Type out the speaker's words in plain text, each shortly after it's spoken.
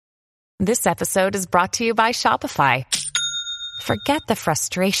This episode is brought to you by Shopify. Forget the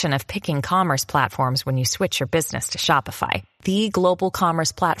frustration of picking commerce platforms when you switch your business to Shopify, the global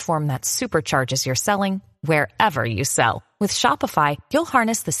commerce platform that supercharges your selling wherever you sell. With Shopify, you'll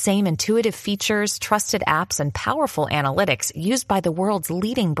harness the same intuitive features, trusted apps, and powerful analytics used by the world's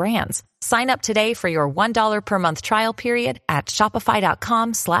leading brands. Sign up today for your $1 per month trial period at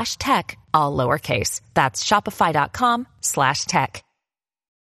shopify.com/tech, all lowercase. That's shopify.com/tech.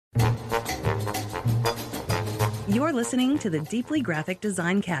 You're listening to the Deeply Graphic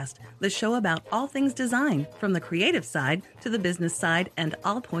Design Cast, the show about all things design, from the creative side to the business side and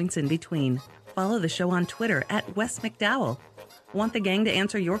all points in between. Follow the show on Twitter at Wes McDowell. Want the gang to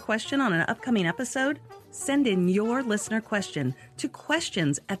answer your question on an upcoming episode? Send in your listener question to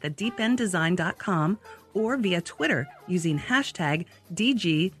questions@thedeependdesign.com or via Twitter using hashtag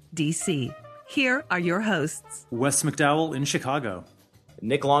DGDC. Here are your hosts. Wes McDowell in Chicago.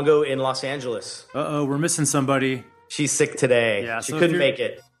 Nick Longo in Los Angeles. We're missing somebody. She's sick today. Yeah, she couldn't make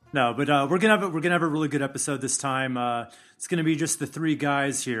it. No, but we're gonna have a really good episode this time. It's gonna be just the three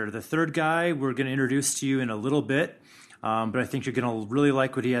guys here. The third guy we're gonna introduce to you in a little bit, but I think you're gonna really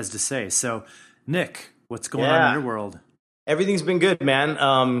like what he has to say. So, Nick, what's going on in your world? Everything's been good,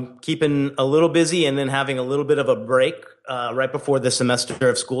 man. Keeping a little busy and then having a little bit of a break right before the semester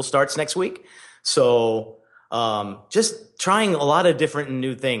of school starts next week. So. Just trying a lot of different and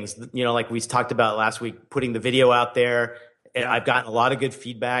new things, like we talked about last week, putting the video out there. I've gotten a lot of good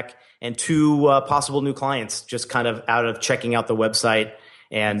feedback and two possible new clients just kind of out of checking out the website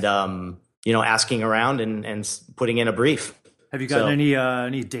and, asking around and putting in a brief. Have you gotten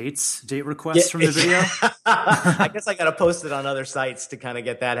any date requests from the video? I guess I got to post it on other sites to kind of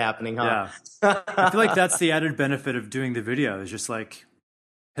get that happening, huh? Yeah. I feel like that's the added benefit of doing the video is just like,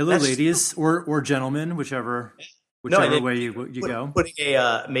 hello, ladies or gentlemen, whichever way you go. Putting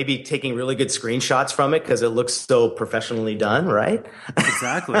maybe taking really good screenshots from it because it looks so professionally done, right?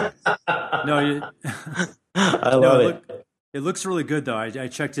 Exactly. I love it. It looks really good though. I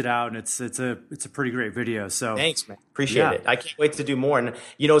checked it out and it's a pretty great video. So thanks, man. Appreciate it. I can't wait to do more. And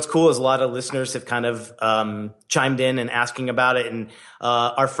what's cool is a lot of listeners have kind of chimed in and asking about it. And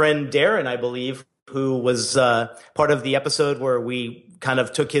our friend Darren, I believe, who was part of the episode where we kind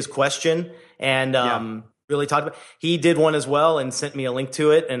of took his question and really talked about. He did one as well and sent me a link to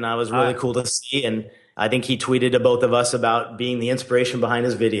it, and I was really cool to see. And I think he tweeted to both of us about being the inspiration behind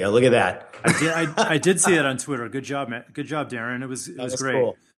his video. Look at that. I did see that on Twitter. Good job, man. Good job, Darren. It was great.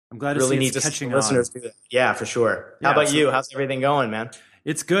 Cool. I'm glad to see it's catching on. Listeners do that. Yeah, for sure. How about you? How's everything going, man?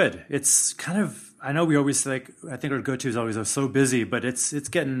 It's good. It's kind of. I know we always I think our go-to is always so busy, but it's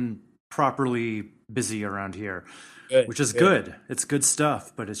getting properly busy around here, which is good. It's good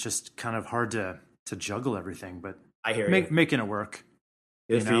stuff, but it's just kind of hard to juggle everything. But I hear you. Making it work.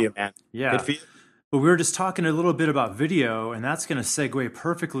 Good for you, man. Yeah. Good for you. But we were just talking a little bit about video, and that's going to segue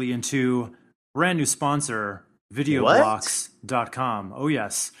perfectly into brand new sponsor, videoblocks.com. Oh,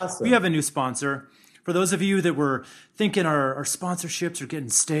 yes. Awesome. We have a new sponsor. For those of you that were thinking our sponsorships are getting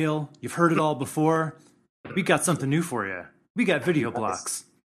stale, you've heard it all before, we got something new for you. We got Video Blocks.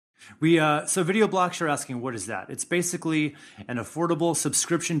 So Video Blocks, you're asking, what is that? It's basically an affordable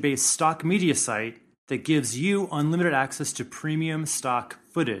subscription-based stock media site that gives you unlimited access to premium stock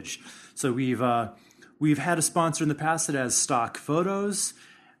footage. So we've had a sponsor in the past that has stock photos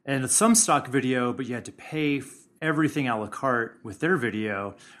and some stock video, but you had to pay everything a la carte with their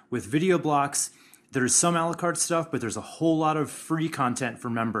video. With Video Blocks, there's some a la carte stuff, but there's a whole lot of free content for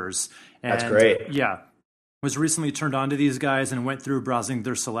members. And that's great. Yeah. Was recently turned on to these guys and went through browsing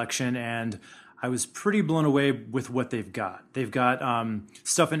their selection, and I was pretty blown away with what they've got. They've got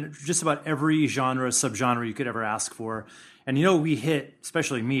stuff in just about every genre, subgenre you could ever ask for. And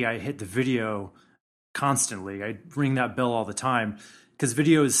especially me, I hit the video constantly. I ring that bell all the time because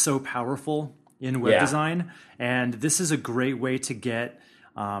video is so powerful in web design. And this is a great way to get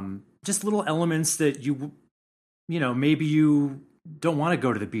just little elements that maybe you don't want to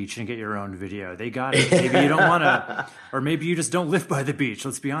go to the beach and get your own video. They got it. Maybe you don't want to, or maybe you just don't live by the beach.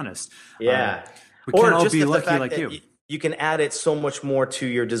 Let's be honest. Yeah. We can't all be lucky like you. You can add it so much more to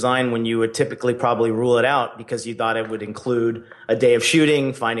your design when you would typically probably rule it out because you thought it would include a day of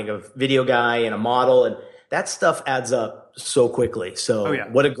shooting, finding a video guy and a model, and that stuff adds up so quickly. So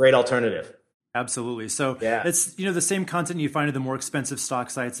what a great alternative. Absolutely. So it's the same content you find in the more expensive stock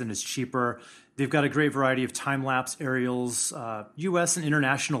sites, and it's cheaper. They've got a great variety of time-lapse aerials, U.S. and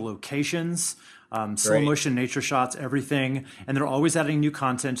international locations, slow motion nature shots, everything. And they're always adding new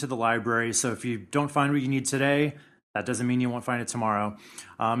content to the library. So if you don't find what you need today, that doesn't mean you won't find it tomorrow.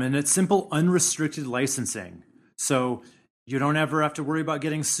 And it's simple, unrestricted licensing. So You don't ever have to worry about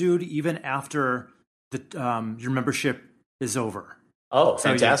getting sued even after your membership is over. Oh, So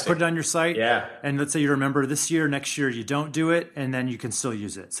fantastic. you put it on your site. Yeah. And let's say you're a member this year, next year you don't do it, and then you can still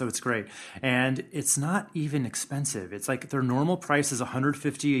use it. So it's great. And it's not even expensive. It's like their normal price is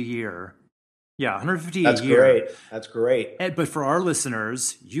 $150 a year. Yeah, $150 That's a year. great. That's great. But for our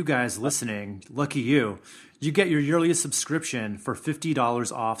listeners, you guys listening, lucky you get your yearly subscription for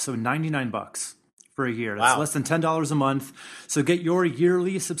 $50 off, so $99 for a year. That's less than $10 a month. So get your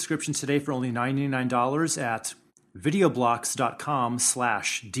yearly subscription today for only $99 at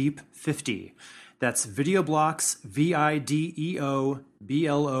videoblocks.com/deep50. That's videoblocks,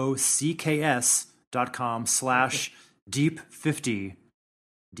 videoblocks.com/deep50,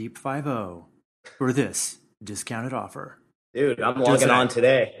 deep50 for this discounted offer. Dude, I'm logging on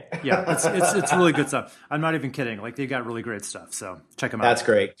today. Yeah, it's really good stuff. I'm not even kidding. Like, they got really great stuff. So check them out. That's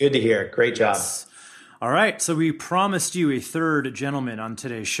great. Good to hear. Great job. Yes. All right. So we promised you a third gentleman on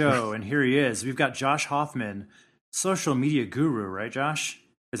today's show, and here he is. We've got Josh Hoffman, social media guru, right, Josh?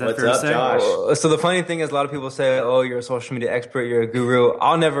 Is that fair to say? Josh? So the funny thing is, a lot of people say, "Oh, you're a social media expert, you're a guru."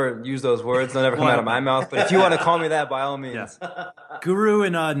 I'll never use those words; they'll never come out of my mouth. But if you want to call me that, by all means. Yeah. Guru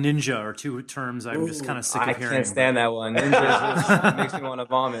and ninja are two terms I'm just kind of sick of hearing. I can't stand that one. Ninja just makes me want to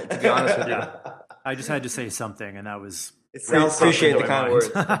vomit, to be honest with you. I just had to say something, and that was. Appreciate the kind words.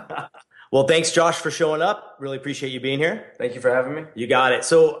 Well, thanks, Josh, for showing up. Really appreciate you being here. Thank you for having me. You got it.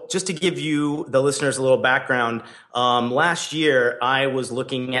 So just to give you, the listeners, a little background, last year I was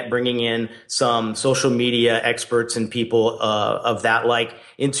looking at bringing in some social media experts and people of that like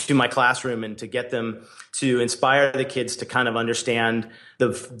into my classroom, and to get them to inspire the kids to kind of understand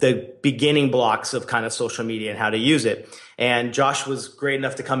the beginning blocks of kind of social media and how to use it. And Josh was great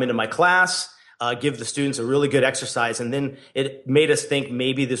enough to come into my class, give the students a really good exercise. And then it made us think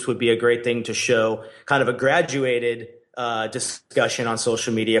maybe this would be a great thing to show kind of a graduated discussion on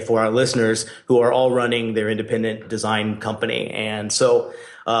social media for our listeners who are all running their independent design company. And so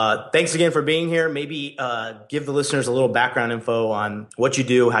thanks again for being here. Maybe give the listeners a little background info on what you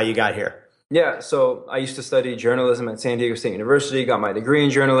do, how you got here. Yeah, so I used to study journalism at San Diego State University, got my degree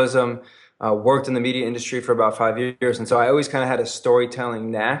in journalism, worked in the media industry for about 5 years. And so I always kind of had a storytelling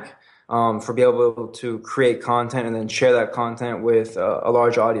knack. For being able to create content and then share that content with a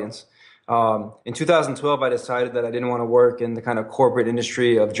large audience. In 2012, I decided that I didn't want to work in the kind of corporate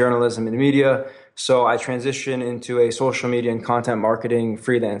industry of journalism and media, so I transitioned into a social media and content marketing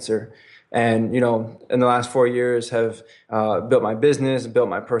freelancer. And, in the last 4 years have built my business, built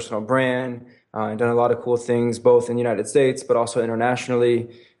my personal brand, and done a lot of cool things, both in the United States, but also internationally.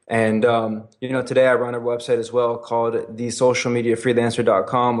 And, today I run a website as well called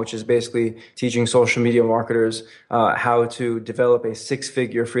thesocialmediafreelancer.com, which is basically teaching social media marketers how to develop a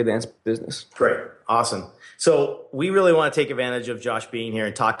six-figure freelance business. Great. Awesome. So we really want to take advantage of Josh being here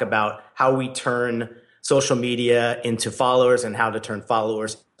and talk about how we turn social media into followers and how to turn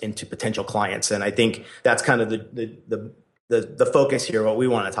followers into potential clients. And I think that's kind of the focus here, what we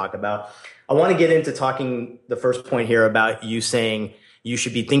want to talk about. I want to get into talking the first point here about you saying you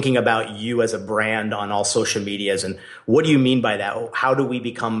should be thinking about you as a brand on all social medias. And what do you mean by that? How do we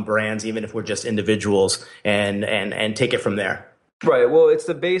become brands, even if we're just individuals, and take it from there? Right. Well, it's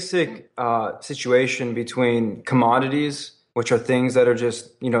the basic situation between commodities, which are things that are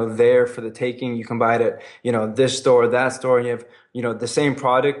just, there for the taking. You can buy it at, this store, that store, and you have, the same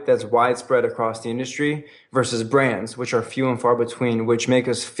product that's widespread across the industry versus brands, which are few and far between, which make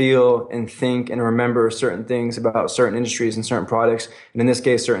us feel and think and remember certain things about certain industries and certain products, and in this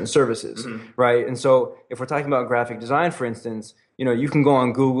case, certain services, right? And so if we're talking about graphic design, for instance, you can go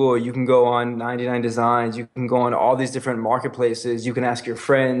on Google, you can go on 99 Designs, you can go on all these different marketplaces, you can ask your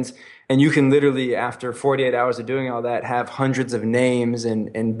friends, and you can literally, after 48 hours of doing all that, have hundreds of names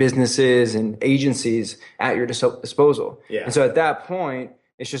and businesses and agencies at your disposal. Yeah. And so at that point,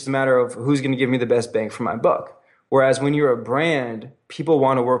 it's just a matter of who's going to give me the best bang for my buck. Whereas when you're a brand, people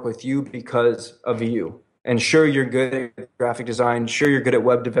want to work with you because of you. And sure, you're good at graphic design. Sure, you're good at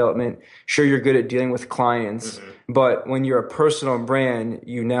web development. Sure, you're good at dealing with clients. But when you're a personal brand,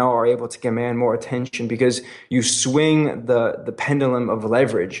 you now are able to command more attention because you swing the pendulum of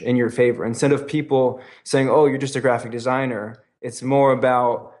leverage in your favor. Instead of people saying, "Oh, you're just a graphic designer," it's more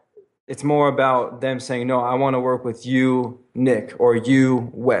about them saying, "No, I want to work with you, Nick, or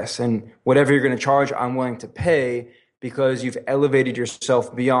you, Wes, and whatever you're going to charge, I'm willing to pay because you've elevated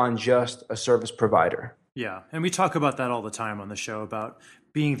yourself beyond just a service provider." Yeah, and we talk about that all the time on the show, about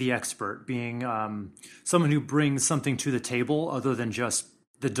being the expert, being someone who brings something to the table other than just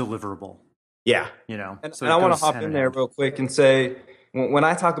the deliverable. Yeah. So I want to hop in there real quick and say, when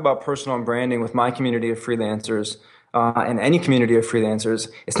I talk about personal branding with my community of freelancers, and any community of freelancers,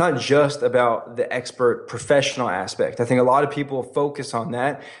 it's not just about the expert professional aspect. I think a lot of people focus on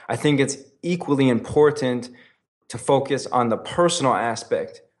that. I think it's equally important to focus on the personal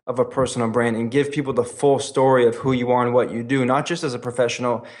aspect of a personal brand and give people the full story of who you are and what you do, not just as a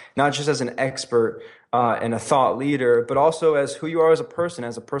professional, not just as an expert and a thought leader, but also as who you are as a person,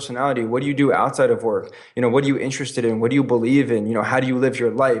 as a personality. What do you do outside of work? What are you interested in? What do you believe in? How do you live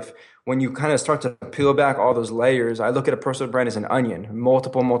your life? When you kind of start to peel back all those layers, I look at a personal brand as an onion,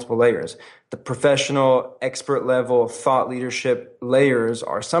 multiple layers. The professional, expert level, thought leadership layers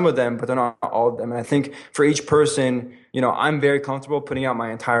are some of them, but they're not all of them. And I think for each person, I'm very comfortable putting out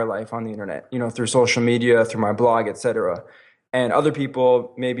my entire life on the internet, through social media, through my blog, etc. And other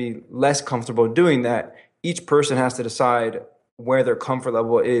people may be less comfortable doing that. Each person has to decide where their comfort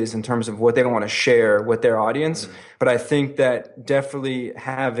level is in terms of what they want to share with their audience. But I think that definitely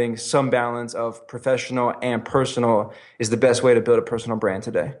having some balance of professional and personal is the best way to build a personal brand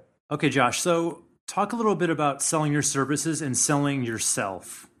today. Okay, Josh. So talk a little bit about selling your services and selling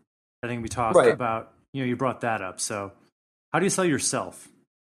yourself. I think we talked about, you brought that up. So how do you sell yourself?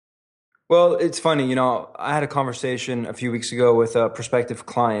 Well, it's funny, I had a conversation a few weeks ago with a prospective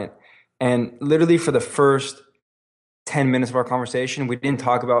client, and literally for the first 10 minutes of our conversation, we didn't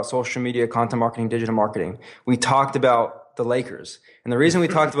talk about social media, content marketing, digital marketing. We talked about the Lakers. And the reason we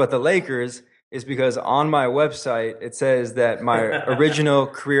talked about the Lakers is because on my website, it says that my original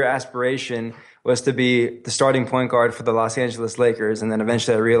career aspiration was to be the starting point guard for the Los Angeles Lakers. And then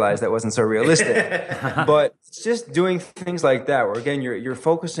eventually I realized that wasn't so realistic. But it's just doing things like that, where again, you're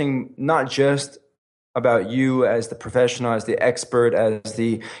focusing not just about you as the professional, as the expert, as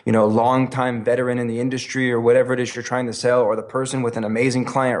the longtime veteran in the industry, or whatever it is you're trying to sell, or the person with an amazing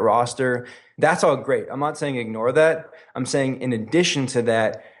client roster. That's all great. I'm not saying ignore that. I'm saying in addition to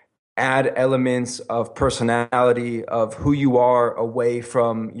that, add elements of personality, of who you are, away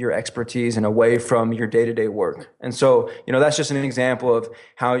from your expertise and away from your day-to-day work. And so, that's just an example of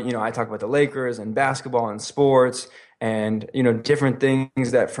how, I talk about the Lakers and basketball and sports and, different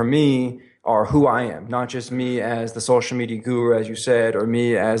things that for me are who I am, not just me as the social media guru, as you said, or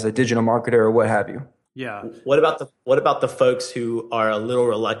me as a digital marketer or what have you. Yeah. What about the folks who are a little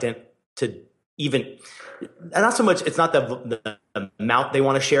reluctant to even, not so much, it's not the amount they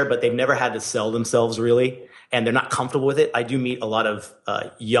want to share, but they've never had to sell themselves really, and they're not comfortable with it. I do meet a lot of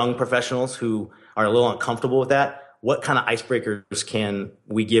young professionals who are a little uncomfortable with that. What kind of icebreakers can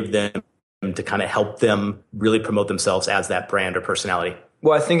we give them to kind of help them really promote themselves as that brand or personality?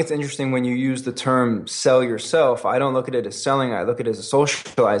 Well, I think it's interesting when you use the term sell yourself. I don't look at it as selling. I look at it as a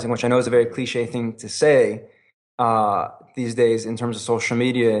socializing, which I know is a very cliche thing to say these days in terms of social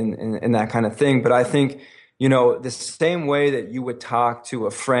media and that kind of thing. But I think, the same way that you would talk to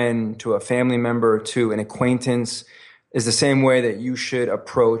a friend, to a family member, to an acquaintance, is the same way that you should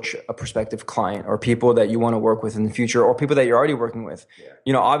approach a prospective client or people that you want to work with in the future, or people that you're already working with.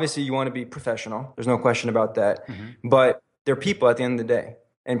 Yeah. Obviously you want to be professional. There's no question about that. Mm-hmm. But they're people at the end of the day.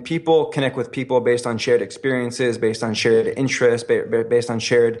 And people connect with people based on shared experiences, based on shared interests, based on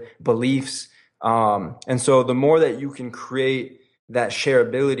shared beliefs. And so the more that you can create that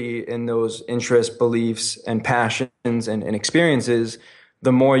shareability in those interests, beliefs, and passions and experiences,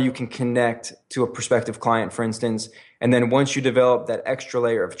 the more you can connect to a prospective client, for instance. And then once you develop that extra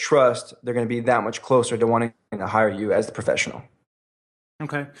layer of trust, they're going to be that much closer to wanting to hire you as the professional.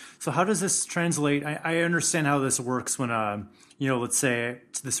 Okay. So how does this translate? I understand how this works when, let's say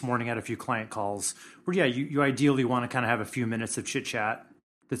this morning I had a few client calls where, you ideally want to kind of have a few minutes of chit chat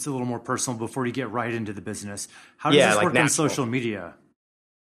that's a little more personal before you get right into the business. How does this work on social media?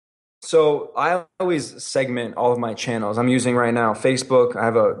 So I always segment all of my channels. I'm using right now Facebook. I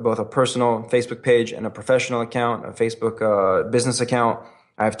have both a personal Facebook page and a professional account, a Facebook business account.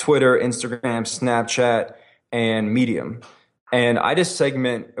 I have Twitter, Instagram, Snapchat, and Medium. And I just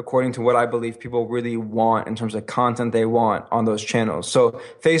segment according to what I believe people really want in terms of content they want on those channels. So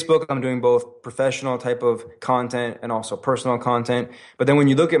Facebook, I'm doing both professional type of content and also personal content. But then when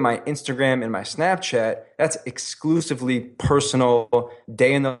you look at my Instagram and my Snapchat, that's exclusively personal,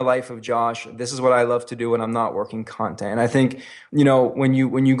 day in the life of Josh. This is what I love to do when I'm not working content. And I think, when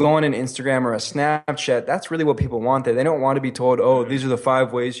you go on an Instagram or a Snapchat, that's really what people want there. They don't want to be told, oh, these are the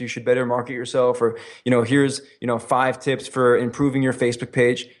 5 ways you should better market yourself, or, here's, 5 tips for improving your Facebook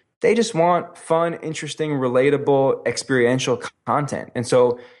page. They just want fun, interesting, relatable, experiential content. And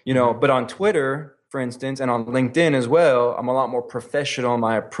so, but on Twitter, for instance, and on LinkedIn as well, I'm a lot more professional in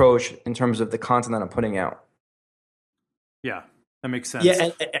my approach in terms of the content that I'm putting out. Yeah. That makes sense. Yeah,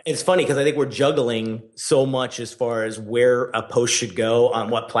 and it's funny because I think we're juggling so much as far as where a post should go on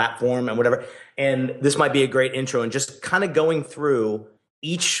what platform and whatever. And this might be a great intro and just kind of going through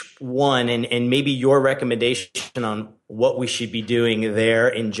each one and maybe your recommendation on what we should be doing there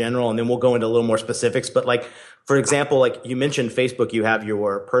in general. And then we'll go into a little more specifics. But like, for example, like you mentioned Facebook, you have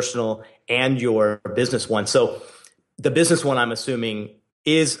your personal and your business one. So the business one, I'm assuming,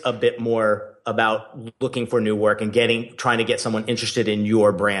 is a bit more about looking for new work and trying to get someone interested in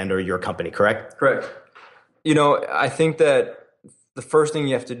your brand or your company, correct? Correct. I think that the first thing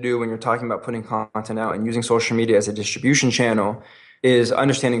you have to do when you're talking about putting content out and using social media as a distribution channel is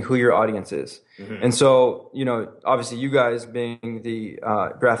understanding who your audience is. Mm-hmm. And so, obviously you guys being the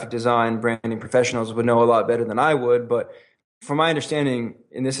graphic design, branding professionals would know a lot better than I would, but from my understanding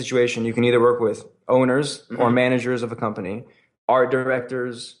in this situation, you can either work with owners mm-hmm. or managers of a company, art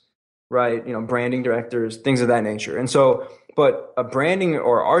directors, right? Branding directors, things of that nature. And so, but a branding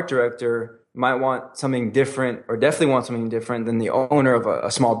or art director might want something different or definitely want something different than the owner of a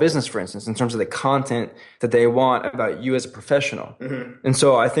small business, for instance, in terms of the content that they want about you as a professional. Mm-hmm. And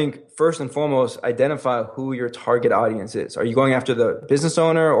so I think first and foremost, identify who your target audience is. Are you going after the business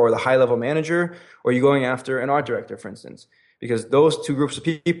owner or the high level manager, or are you going after an art director, for instance? Because those two groups of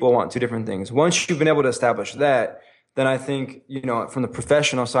people want two different things. Once you've been able to establish that, then I think, from the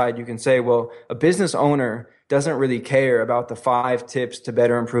professional side, you can say, well, a business owner doesn't really care about the 5 tips to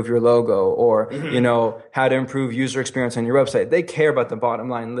better improve your logo or, mm-hmm. How to improve user experience on your website. They care about the bottom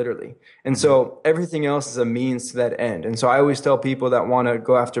line, literally. And so everything else is a means to that end. And so I always tell people that want to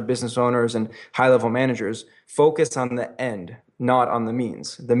go after business owners and high-level managers, focus on the end, not on the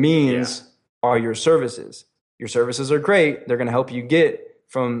means. The means are your services. Your services are great. They're going to help you get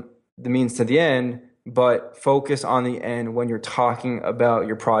from the means to the end, but focus on the end when you're talking about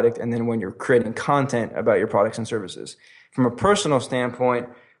your product and then when you're creating content about your products and services. From a personal standpoint,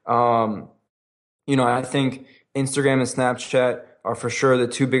 I think Instagram and Snapchat are for sure the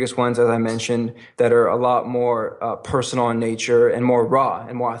two biggest ones, as I mentioned, that are a lot more personal in nature and more raw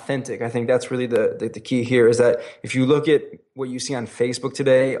and more authentic. I think that's really the key here, is that if you look at what you see on Facebook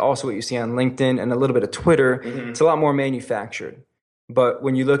today, also what you see on LinkedIn and a little bit of Twitter, mm-hmm. it's a lot more manufactured. But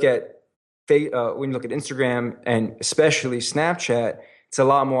when you look at Instagram and especially Snapchat, it's a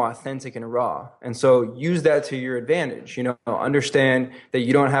lot more authentic and raw. And so use that to your advantage. Understand that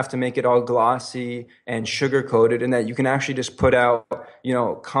you don't have to make it all glossy and sugar coated, and that you can actually just put out,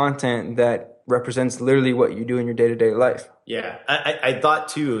 content that represents literally what you do in your day-to-day life. Yeah. I thought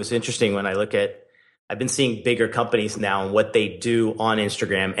too, it was interesting when I've been seeing bigger companies now and what they do on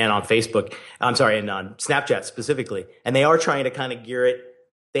Instagram and on Facebook. And on Snapchat specifically. And they are trying to kind of gear it.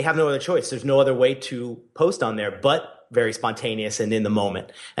 They have no other choice. There's no other way to post on there but very spontaneous and in the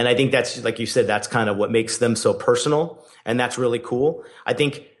moment. And I think that's, like you said, that's kind of what makes them so personal. And that's really cool. I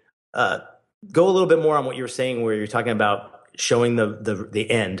think go a little bit more on what you were saying, where you're talking about showing the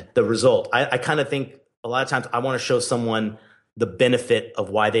end, the result. I kind of think a lot of times I want to show someone the benefit of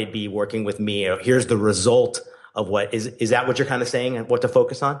why they'd be working with me. Here's the result of what is that what you're kind of saying and what to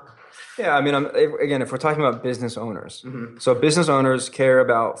focus on? Yeah, I mean, again, if we're talking about business owners, mm-hmm. so business owners care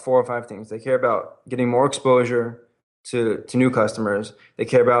about 4 or 5 things. They care about getting more exposure to new customers. They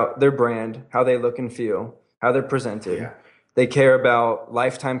care about their brand, how they look and feel, how they're presented. Yeah. They care about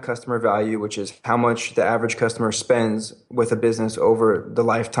lifetime customer value, which is how much the average customer spends with a business over the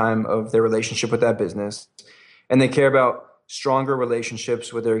lifetime of their relationship with that business. And they care about stronger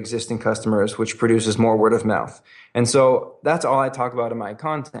relationships with their existing customers, which produces more word of mouth. And so that's all I talk about in my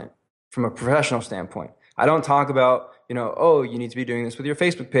content. From a professional standpoint, I don't talk about, you need to be doing this with your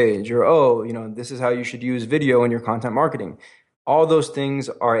Facebook page, or, this is how you should use video in your content marketing. All those things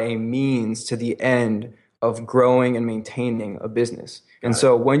are a means to the end of growing and maintaining a business. And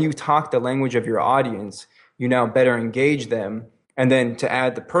so when you talk the language of your audience, you now better engage them. And then to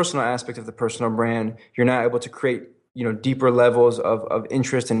add the personal aspect of the personal brand, you're now able to create, deeper levels of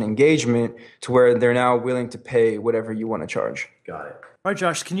interest and engagement to where they're now willing to pay whatever you want to charge. Got it. All right,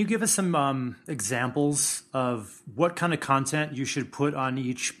 Josh, can you give us some examples of what kind of content you should put on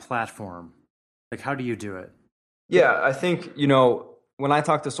each platform? Like, how do you do it? Yeah, I think, when I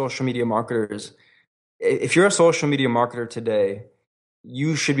talk to social media marketers, if you're a social media marketer today,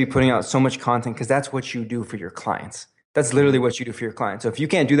 you should be putting out so much content because that's what you do for your clients. That's literally what you do for your clients. So if you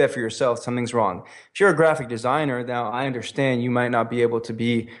can't do that for yourself, something's wrong. If you're a graphic designer, now I understand you might not be able to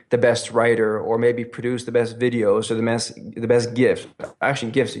be the best writer or maybe produce the best videos or the best GIFs.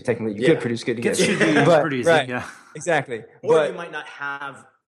 Actually, GIFs, technically, you could produce good GIFs. Should be pretty easy, right, yeah. Exactly. Or you might not have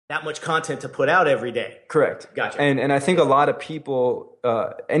that much content to put out every day. Correct. Gotcha. And I think a lot of people,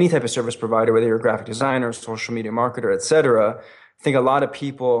 any type of service provider, whether you're a graphic designer, social media marketer, et cetera, I think a lot of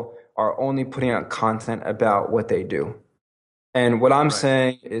people are only putting out content about what they do. And what I'm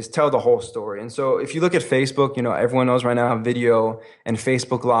saying is tell the whole story. And so if you look at Facebook, everyone knows right now how video and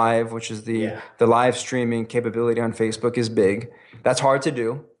Facebook Live, which is the live streaming capability on Facebook, is big. That's hard to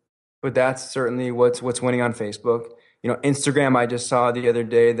do, but that's certainly what's winning on Facebook. Instagram, I just saw the other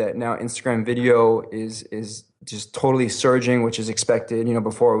day that now Instagram video is just totally surging, which is expected.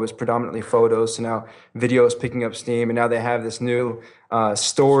 Before it was predominantly photos, so now video is picking up steam, and now they have this new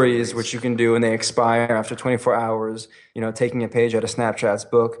stories, which you can do, and they expire after 24 hours. Taking a page out of Snapchat's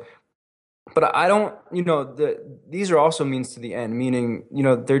book. But I don't, these are also means to the end, meaning,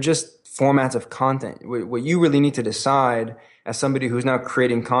 they're just formats of content. What you really need to decide as somebody who's now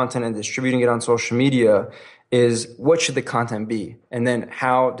creating content and distributing it on social media is what should the content be? And then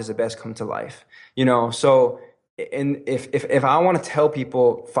how does it best come to life? So and if I want to tell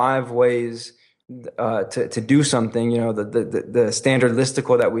people 5 ways to do something, the standard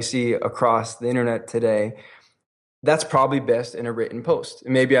listicle that we see across the internet today, that's probably best in a written post.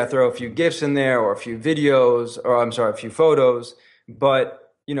 Maybe I throw a few GIFs in there or a few videos, or a few photos,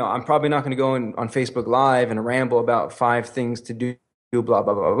 but I'm probably not going to go on Facebook Live and ramble about 5 things to do, blah,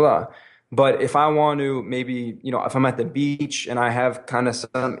 blah, blah, blah. But if I want to maybe, if I'm at the beach and I have kind of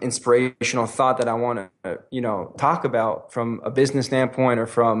some inspirational thought that I want to, talk about from a business standpoint or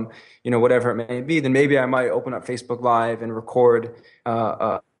from, whatever it may be, then maybe I might open up Facebook Live and record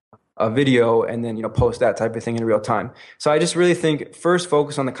a video and then, post that type of thing in real time. So I just really think first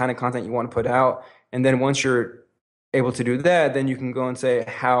focus on the kind of content you want to put out. And then once you're able to do that, then you can go and say,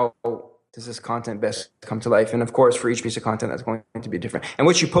 how does this content best come to life? And of course, for each piece of content, that's going to be different. And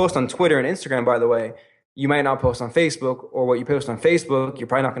what you post on Twitter and Instagram, by the way, you might not post on Facebook, or what you post on Facebook, you're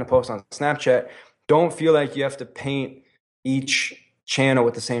probably not going to post on Snapchat. Don't feel like you have to paint each channel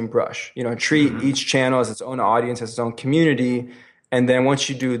with the same brush. Treat each channel as its own audience, as its own community. And then once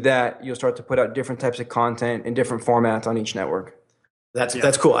you do that, you'll start to put out different types of content in different formats on each network.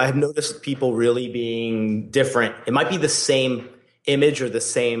 That's cool. I have noticed people really being different. It might be the same image or the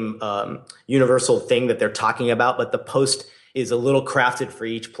same universal thing that they're talking about, but the post is a little crafted for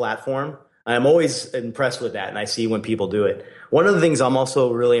each platform. I'm always impressed with that, and I see when people do it. One of the things I'm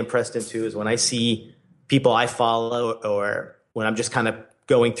also really impressed into is when I see people I follow, or when I'm just kind of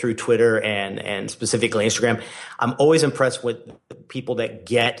going through Twitter and specifically Instagram, I'm always impressed with people that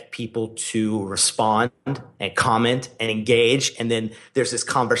get people to respond and comment and engage. And then there's this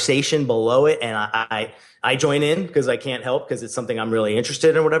conversation below it. And I join in because I can't help, because it's something I'm really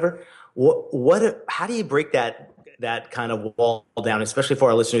interested in or whatever. How do you break that kind of wall down, especially for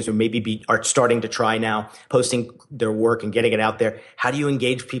our listeners who maybe are starting to try now posting their work and getting it out there? How do you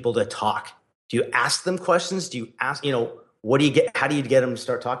engage people to talk? Do you ask them questions? Do you ask, what do you get? How do you get them to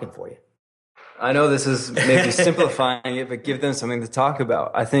start talking for you? I know this is maybe simplifying it, but give them something to talk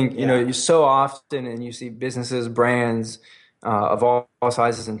about. I think, you so often, and you see businesses, brands of all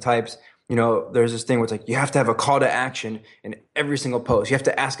sizes and types, there's this thing where it's like, you have to have a call to action in every single post. You have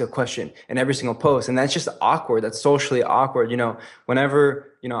to ask a question in every single post. And that's just awkward. That's socially awkward.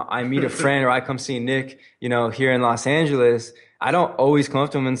 Whenever, I meet a friend or I come see Nick, here in Los Angeles, I don't always come up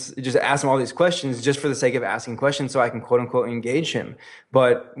to him and just ask him all these questions just for the sake of asking questions so I can quote unquote engage him.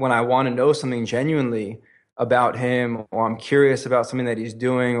 But when I want to know something genuinely about him, or I'm curious about something that he's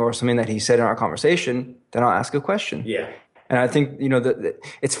doing or something that he said in our conversation, then I'll ask a question. Yeah. And I think,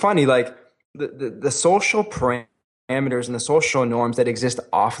 it's funny, like the social parameters and the social norms that exist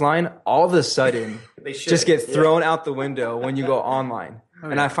offline, all of a sudden just get thrown out the window when you go online. Oh,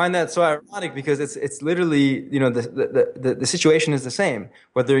 yeah. And I find that so ironic, because it's literally, the situation is the same.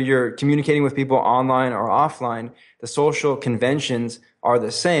 Whether you're communicating with people online or offline, the social conventions are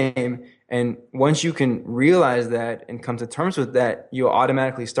the same. And once you can realize that and come to terms with that, you'll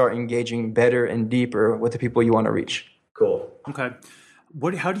automatically start engaging better and deeper with the people you want to reach. Cool. Okay.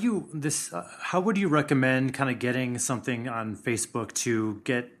 How would you recommend kind of getting something on Facebook to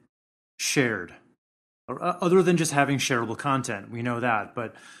get shared? Other than just having shareable content, we know that,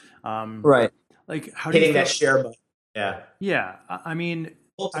 but right, like how do hitting you that share button? Yeah. I mean,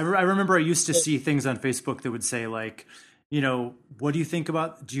 I remember I used to see things on Facebook that would say like, what do you think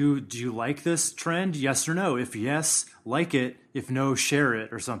about? Do you like this trend? Yes or no? If yes, like it. If no, share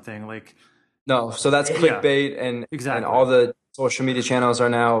it or something like. No, so that's clickbait, and exactly. And all the social media channels are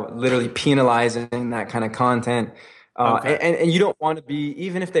now literally penalizing that kind of content. Okay. And you don't want to be,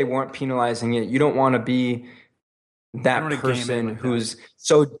 even if they weren't penalizing it, you don't want to be that person who's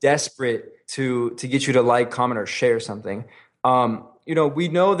so desperate to get you to like, comment, or share something. We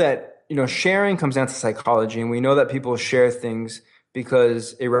know that, sharing comes down to psychology, and we know that people share things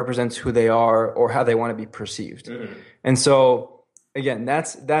because it represents who they are or how they want to be perceived. Mm-hmm. And so again,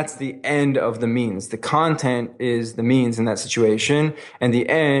 that's the end of the means. The content is the means in that situation, and the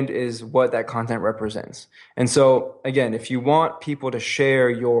end is what that content represents. And so, again, if you want people to share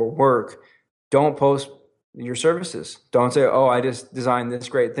your work, don't post your services. Don't say, oh, I just designed this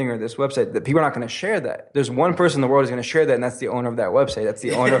great thing or this website. That people are not going to share that. There's one person in the world who's going to share that, and that's the owner of that website. That's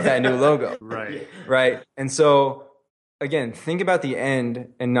the owner of that new logo. Right. Right. And so, again, think about the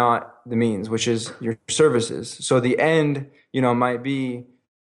end and not the means, which is your services. So the end, might be,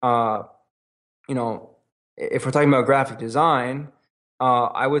 if we're talking about graphic design,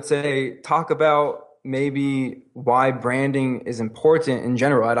 I would say talk about maybe why branding is important in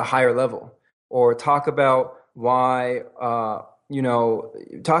general at a higher level, or talk about why,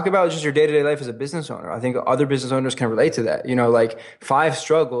 talk about just your day-to-day life as a business owner. I think other business owners can relate to that. Like 5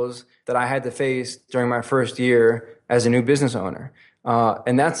 struggles that I had to face during my first year as a new business owner.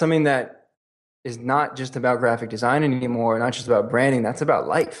 And that's something that is not just about graphic design anymore, not just about branding. That's about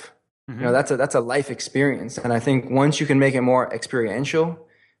life. Mm-hmm. That's a life experience. And I think once you can make it more experiential,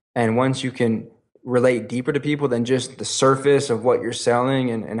 and once you can relate deeper to people than just the surface of what you're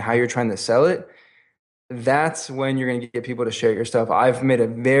selling and how you're trying to sell it, that's when you're going to get people to share your stuff. I've made a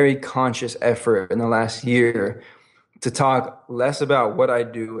very conscious effort in the last year to talk less about what I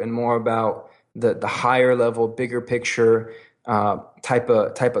do and more about the higher level, bigger picture type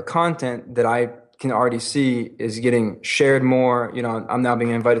of content that I can already see is getting shared more. I'm now being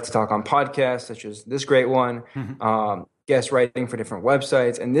invited to talk on podcasts such as this great one, guest writing for different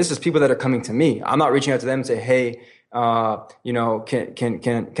websites, and this is people that are coming to me. I'm not reaching out to them and say, hey,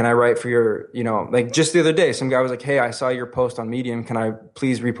 can I write for your, like just the other day, some guy was like, hey, I saw your post on Medium. Can I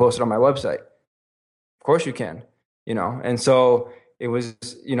please repost it on my website? Of course you can, and so it was,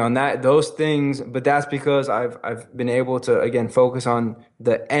 and those things, but that's because I've been able to, again, focus on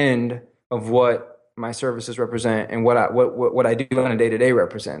the end of what my services represent and what I do on a day-to-day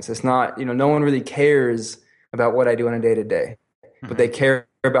represents. It's not, no one really cares about what I do on a day-to-day, but they care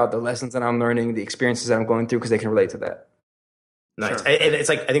about the lessons that I'm learning, the experiences that I'm going through, because they can relate to that. Nice. Sure. And it's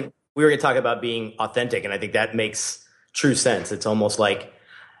like, I think we were going to talk about being authentic, and I think that makes true sense. It's almost like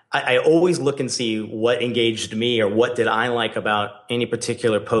I always look and see what engaged me or what did I like about any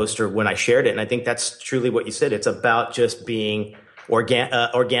particular post or when I shared it. And I think that's truly what you said. It's about just being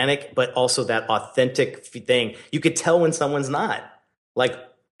organic, but also that authentic thing. You could tell when someone's not, like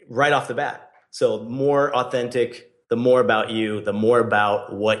right off the bat. So more authentic, the more about you, the more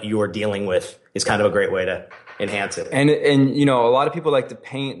about what you're dealing with is kind of a great way to enhance it. And a lot of people like to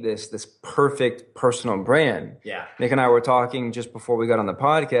paint this perfect personal brand. Yeah. Nick and I were talking just before we got on the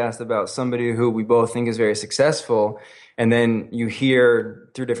podcast about somebody who we both think is very successful, and then you hear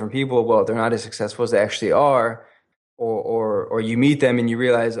through different people, well, they're not as successful as they actually are, or you meet them and you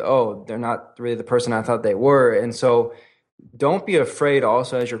realize, oh, they're not really the person I thought they were. And so don't be afraid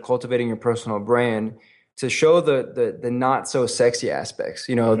also, as you're cultivating your personal brand, to show the not so sexy aspects,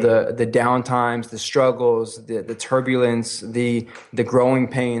 the downtimes, the struggles, the turbulence, the growing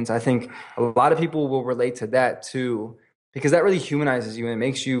pains. I think a lot of people will relate to that too, because that really humanizes you and it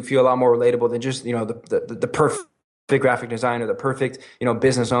makes you feel a lot more relatable than just, the perfect graphic designer, the perfect,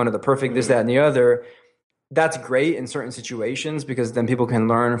 business owner, the perfect this, that, and the other. That's great in certain situations because then people can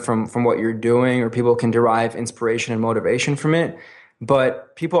learn from what you're doing, or people can derive inspiration and motivation from it.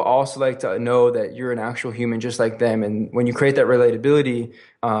 But people also like to know that you're an actual human just like them. And when you create that relatability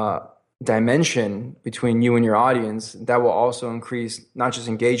dimension between you and your audience, that will also increase not just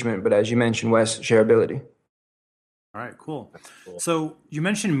engagement, but as you mentioned, Wes, shareability. All right, cool. So you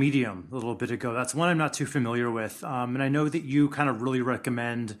mentioned Medium a little bit ago. That's one I'm not too familiar with. And I know that you kind of really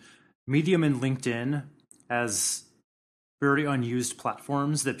recommend Medium and LinkedIn as very unused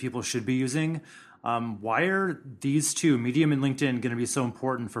platforms that people should be using. Why are these two, Medium and LinkedIn, going to be so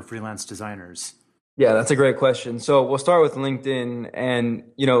important for freelance designers? Yeah, that's a great question. So we'll start with LinkedIn. And,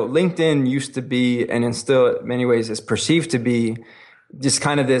 LinkedIn used to be, and in still in many ways is perceived to be, just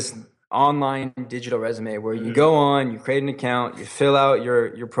kind of this online digital resume where you go on, you create an account, you fill out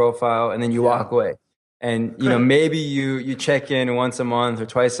your profile, and then you walk away. And, maybe you check in once a month or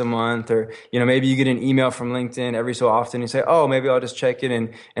twice a month, or, maybe you get an email from LinkedIn every so often. You say, oh, maybe I'll just check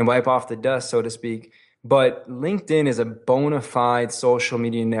in and wipe off the dust, so to speak. But LinkedIn is a bona fide social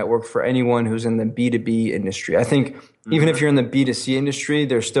media network for anyone who's in the B2B industry. I think even if you're in the B2C industry,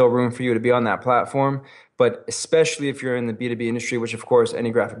 there's still room for you to be on that platform. But especially if you're in the B2B industry, which of course any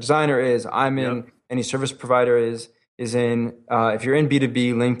graphic designer is, I'm in, any service provider is in. If you're in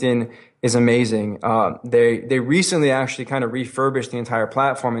B2B, LinkedIn is amazing. They recently actually kind of refurbished the entire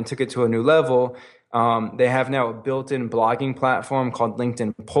platform and took it to a new level. They have now a built-in blogging platform called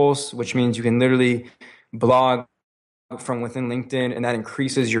LinkedIn Pulse, which means you can literally blog from within LinkedIn, and that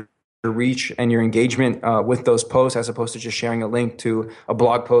increases your reach and your engagement with those posts, as opposed to just sharing a link to a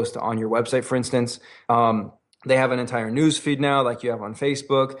blog post on your website, for instance. They have an entire news feed now, like you have on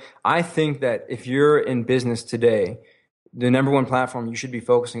Facebook. I think that if you're in business today, the number one platform you should be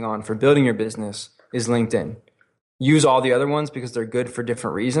focusing on for building your business is LinkedIn. Use all the other ones because they're good for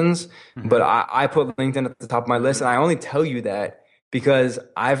different reasons. Mm-hmm. But I put LinkedIn at the top of my list. And I only tell you that because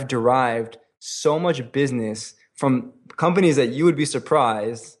I've derived so much business from companies that you would be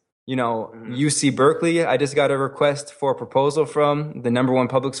surprised. UC Berkeley, I just got a request for a proposal from the number one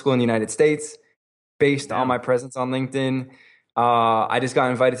public school in the United States based on my presence on LinkedIn. I just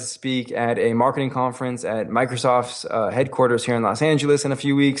got invited to speak at a marketing conference at Microsoft's headquarters here in Los Angeles in a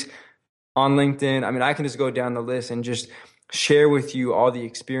few weeks on LinkedIn. I mean, I can just go down the list and just share with you all the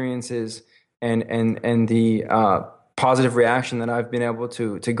experiences and the positive reaction that I've been able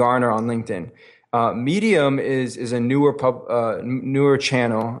to garner on LinkedIn. Medium is a newer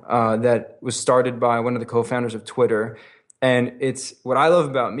channel that was started by one of the co-founders of Twitter. And it's what I love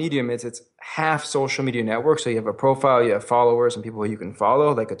about Medium is it's half social media network. So you have a profile, you have followers and people who you can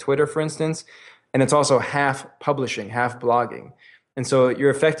follow, like a Twitter, for instance. And it's also half publishing, half blogging. And so you're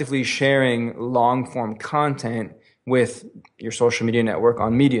effectively sharing long form content with your social media network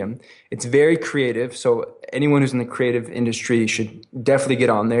on Medium. It's very creative. So anyone who's in the creative industry should definitely get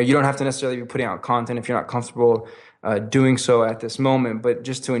on there. You don't have to necessarily be putting out content if you're not comfortable doing so at this moment, but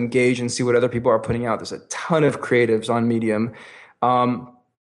just to engage and see what other people are putting out. There's a ton of creatives on Medium.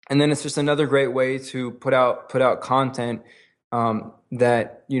 And then it's just another great way to put out content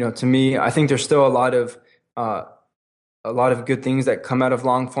that, to me, I think there's still a lot of good things that come out of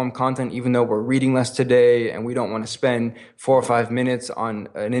long form content, even though we're reading less today and we don't want to spend 4 or 5 minutes on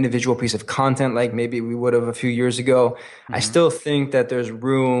an individual piece of content like maybe we would have a few years ago. Mm-hmm. I still think that there's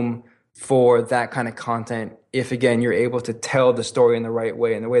room for that kind of content if, again, you're able to tell the story in the right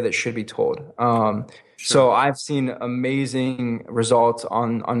way, in the way that should be told. Sure. So I've seen amazing results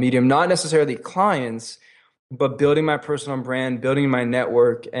on Medium, not necessarily clients, but building my personal brand, building my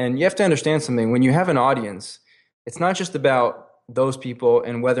network. And you have to understand something. When you have an audience, it's not just about those people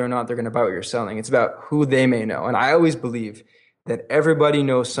and whether or not they're going to buy what you're selling. It's about who they may know. And I always believe that everybody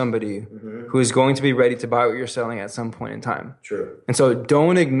knows somebody who is going to be ready to buy what you're selling at some point in time. True. And so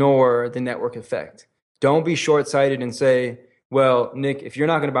don't ignore the network effect. Don't be short-sighted and say, well, Nick, if you're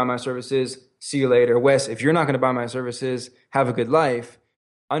not going to buy my services, see you later. Wes, if you're not going to buy my services, have a good life.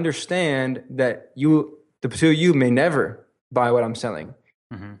 Understand that the two of you may never buy what I'm selling.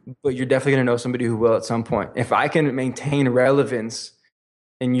 Mm-hmm. But you're definitely going to know somebody who will at some point. If I can maintain relevance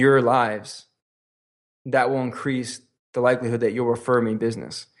in your lives, that will increase the likelihood that you'll refer me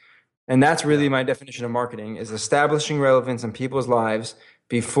business. And that's really my definition of marketing, is establishing relevance in people's lives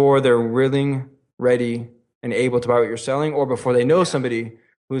before they're willing, ready, and able to buy what you're selling, or before they know somebody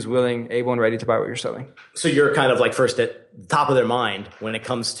who's willing, able, and ready to buy what you're selling. So you're kind of like first at the top of their mind when it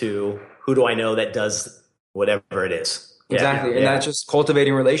comes to who do I know that does whatever it is. Exactly. And that's just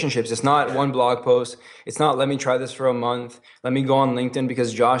cultivating relationships. It's not one blog post. It's not, let me try this for a month. Let me go on LinkedIn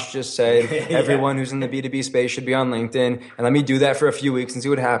because Josh just said everyone who's in the B2B space should be on LinkedIn. And let me do that for a few weeks and see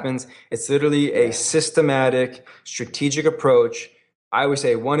what happens. It's literally a systematic, strategic approach. I always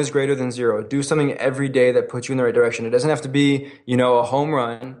say 1 is greater than 0. Do something every day that puts you in the right direction. It doesn't have to be, a home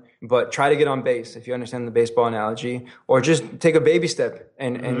run, but try to get on base, if you understand the baseball analogy, or just take a baby step.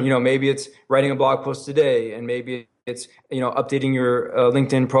 And maybe it's writing a blog post today, and maybe it's, updating your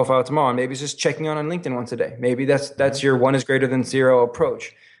LinkedIn profile tomorrow. And maybe it's just checking on LinkedIn once a day. Maybe that's your 1 is greater than 0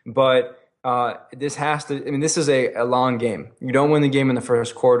 approach. But this is a long game. You don't win the game in the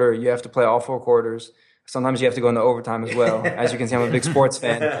first quarter. You have to play all 4 quarters. Sometimes you have to go into overtime as well. As you can see, I'm a big sports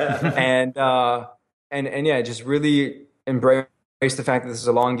fan. And just really embrace the fact that this is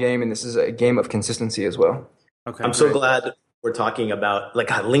a long game and this is a game of consistency as well. Okay. I'm so glad we're talking about,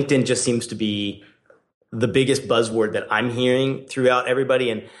 LinkedIn just seems to be the biggest buzzword that I'm hearing throughout everybody,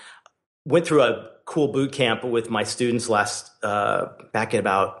 and went through a cool boot camp with my students back in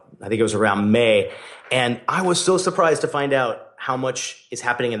about, I think it was around May. And I was so surprised to find out how much is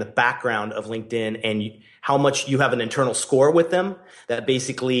happening in the background of LinkedIn and how much you have an internal score with them that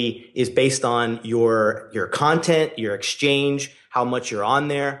basically is based on your content, your exchange, how much you're on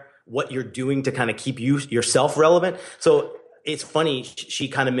there, what you're doing to kind of keep yourself relevant. So it's funny, she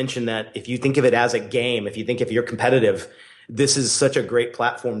kind of mentioned that if you think of it as a game, if you're competitive, this is such a great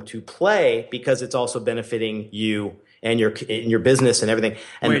platform to play because it's also benefiting you and your business and everything.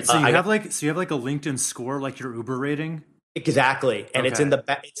 And wait, so you have like a LinkedIn score, like your Uber rating? Exactly. And okay.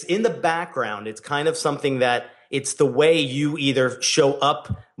 It's in the background. It's kind of something that it's the way you either show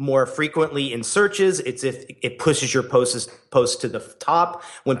up more frequently in searches. It's if it pushes your post to the top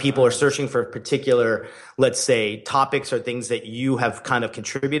when people are searching for particular, let's say, topics or things that you have kind of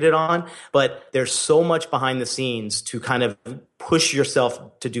contributed on. But there's so much behind the scenes to kind of push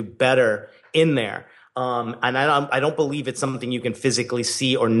yourself to do better in there. And I don't believe it's something you can physically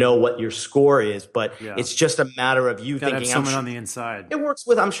see or know what your score is, but it's just a matter of you thinking. Have someone on the inside. It works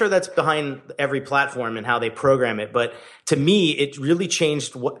with, I'm sure that's behind every platform and how they program it. But to me, it really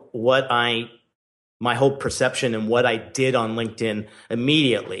changed my whole perception and what I did on LinkedIn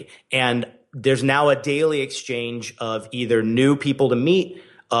immediately. And there's now a daily exchange of either new people to meet,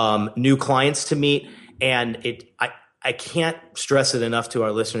 new clients to meet, and I can't stress it enough to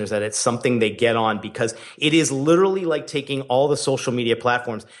our listeners that it's something they get on, because it is literally like taking all the social media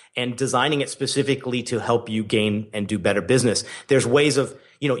platforms and designing it specifically to help you gain and do better business. There's ways of,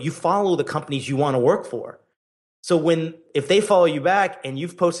 you follow the companies you want to work for. So if they follow you back and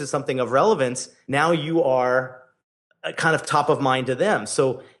you've posted something of relevance, now you are kind of top of mind to them.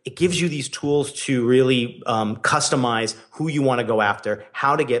 So it gives you these tools to really customize who you want to go after,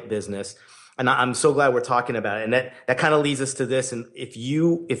 how to get business. And I'm so glad we're talking about it. And that kind of leads us to this. And if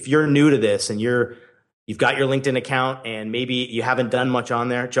you're new to this and you've got your LinkedIn account and maybe you haven't done much on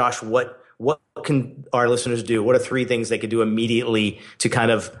there, Josh, what can our listeners do? What are 3 things they could do immediately to kind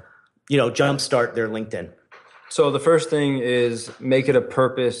of, jumpstart their LinkedIn? So the first thing is make it a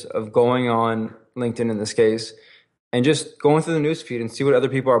purpose of going on LinkedIn in this case and just going through the newsfeed and see what other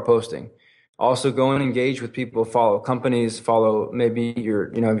people are posting. Also go and engage with people, follow companies, follow maybe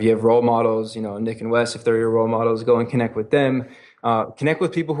if you have role models, Nick and Wes, if they're your role models, go and connect with them. Connect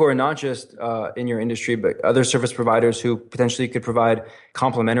with people who are not just in your industry, but other service providers who potentially could provide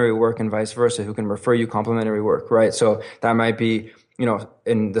complementary work and vice versa, who can refer you complementary work, right? So that might be,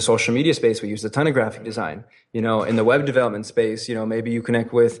 in the social media space, we use a ton of graphic design. In the web development space, maybe you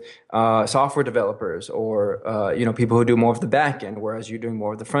connect with software developers or, people who do more of the back end, whereas you're doing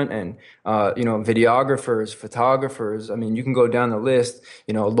more of the front end. Videographers, photographers. I mean, you can go down the list,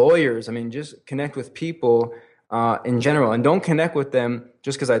 lawyers. I mean, just connect with people in general, and don't connect with them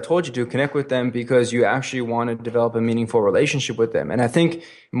just because I told you to. Connect with them because you actually want to develop a meaningful relationship with them. And I think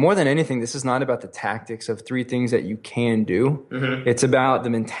more than anything, this is not about the tactics of 3 things that you can do. Mm-hmm. It's about the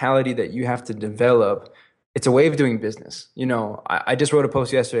mentality that you have to develop. It's a way of doing business. I just wrote a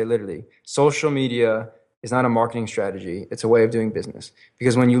post yesterday, literally. Social media is not a marketing strategy. It's a way of doing business.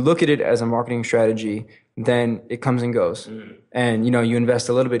 Because when you look at it as a marketing strategy, then it comes and goes. Mm. And, you invest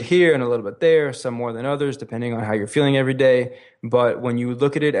a little bit here and a little bit there, some more than others, depending on how you're feeling every day. But when you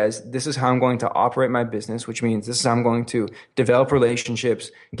look at it as this is how I'm going to operate my business, which means this is how I'm going to develop relationships,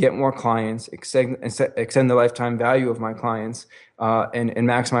 get more clients, extend the lifetime value of my clients, and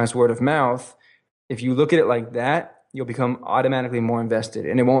maximize word of mouth. If you look at it like that, you'll become automatically more invested,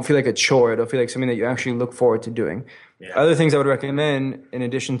 and it won't feel like a chore. It'll feel like something that you actually look forward to doing. Yeah. Other things I would recommend, in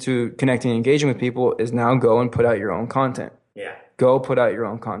addition to connecting and engaging with people, is now go and put out your own content. Yeah. Go put out your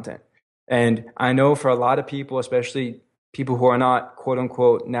own content. And I know for a lot of people, especially people who are not quote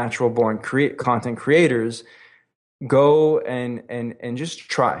unquote natural born content creators, go and just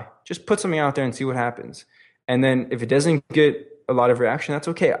try. Just put something out there and see what happens. And then if it doesn't get a lot of reaction, that's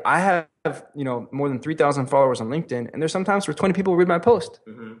okay. I have more than 3,000 followers on LinkedIn, and there's sometimes where 20 people read my post.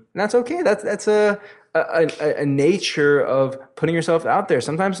 Mm-hmm. And that's okay. That's a nature of putting yourself out there.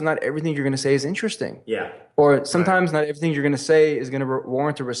 Sometimes not everything you're going to say is interesting. Yeah. Or sometimes not everything you're going to say is going to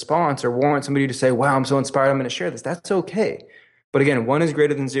warrant a response or warrant somebody to say, wow, I'm so inspired, I'm going to share this. That's okay. But again, 1 is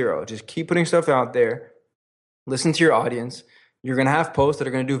greater than 0. Just keep putting stuff out there. Listen to your audience. You're going to have posts that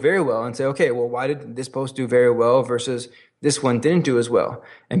are going to do very well and say, okay, well, why did this post do very well versus this one didn't do as well?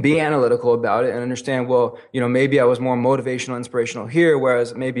 And be analytical about it and understand, well, maybe I was more motivational, inspirational here,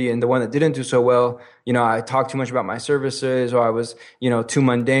 whereas maybe in the one that didn't do so well, I talked too much about my services, or I was, too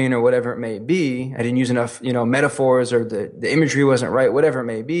mundane, or whatever it may be. I didn't use enough, metaphors, or the imagery wasn't right, whatever it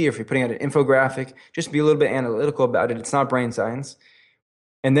may be. Or if you're putting out an infographic, just be a little bit analytical about it. It's not brain science.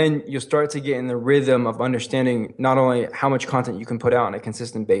 And then you'll start to get in the rhythm of understanding not only how much content you can put out on a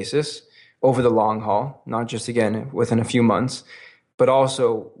consistent basis over the long haul, not just, again, within a few months, but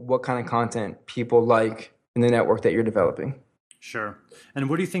also what kind of content people like in the network that you're developing. Sure. And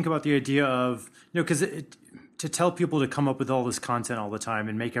what do you think about the idea of, because to tell people to come up with all this content all the time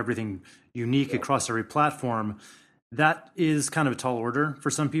and make everything unique across every platform, that is kind of a tall order for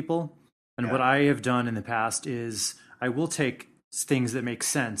some people. And what I have done in the past is I will take things that make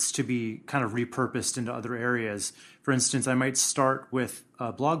sense to be kind of repurposed into other areas. For instance, I might start with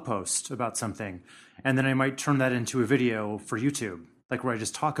a blog post about something, and then I might turn that into a video for YouTube. like where I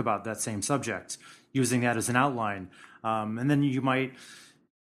just talk about that same subject, using that as an outline. And then you might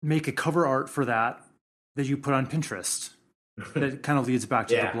make a cover art for that you put on Pinterest. That kind of leads back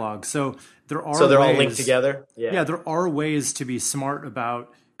to the blog. So they're all linked together. Yeah, there are ways to be smart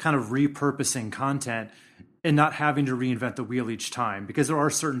about kind of repurposing content and not having to reinvent the wheel each time, because there are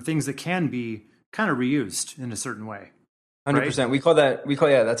certain things that can be kind of reused in a certain way. 100%. Right? We call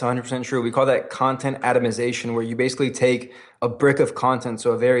that's 100% true. We call that content atomization, where you basically take a brick of content,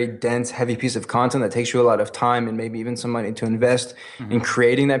 so a very dense, heavy piece of content that takes you a lot of time and maybe even some money to invest in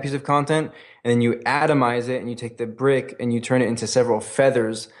creating that piece of content, and then you atomize it and you take the brick and you turn it into several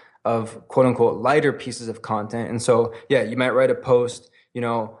feathers of quote unquote lighter pieces of content. And so, yeah, you might write a post,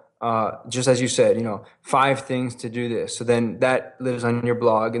 just as you said, 5 things to do this. So then that lives on your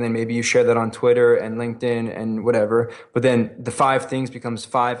blog, and then maybe you share that on Twitter and LinkedIn and whatever. But then the 5 things becomes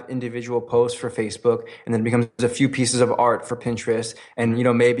 5 individual posts for Facebook, and then it becomes a few pieces of art for Pinterest. And,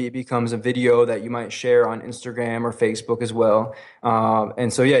 maybe it becomes a video that you might share on Instagram or Facebook as well.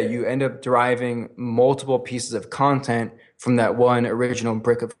 And so, yeah, you end up deriving multiple pieces of content from that one original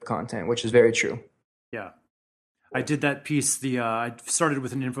brick of content, which is very true. Yeah. I did that piece. I started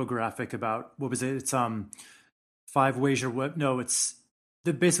with an infographic about, what was it? It's 5 ways your web. No, it's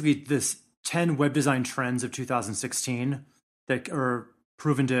basically this 10 web design trends of 2016 that are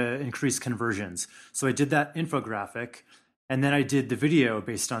proven to increase conversions. So I did that infographic, and then I did the video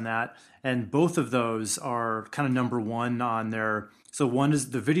based on that. And both of those are kind of number one on there. So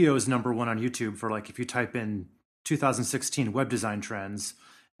the video is number one on YouTube for, like, if you type in 2016 web design trends.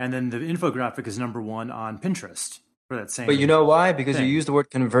 And then the infographic is number one on Pinterest for that same. But you know why? Because thing. you use the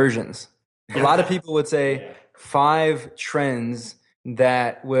word conversions. A lot of people would say 5 trends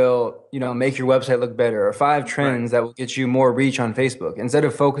that will, make your website look better, or 5 trends that will get you more reach on Facebook. Instead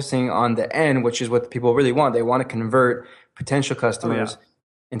of focusing on the end, which is what people really want. They want to convert potential customers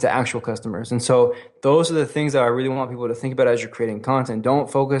into actual customers. And so those are the things that I really want people to think about as you're creating content.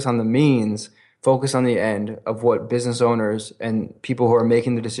 Don't focus on the means. Focus on the end of what business owners and people who are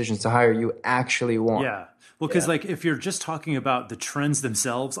making the decisions to hire you actually want. Yeah. Well, because like if you're just talking about the trends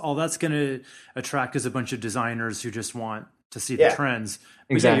themselves, all that's going to attract is a bunch of designers who just want to see the trends.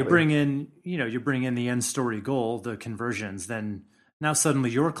 But exactly. you bring in the end story goal, the conversions, then now suddenly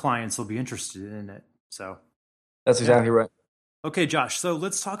your clients will be interested in it. So that's exactly right. Okay, Josh. So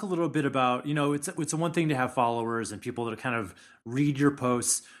let's talk a little bit about, it's a one thing to have followers and people that kind of read your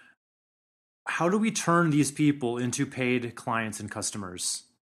posts. How do we turn these people into paid clients and customers?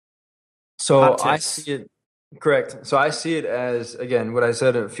 So I see it, correct. So I see it as, again, what I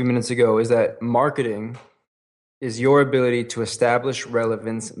said a few minutes ago is that marketing is your ability to establish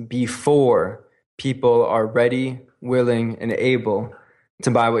relevance before people are ready, willing, and able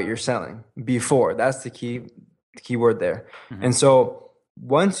to buy what you're selling. Before, that's the key word there. Mm-hmm. And so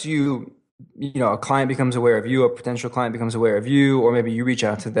once a client becomes aware of you, a potential client becomes aware of you, or maybe you reach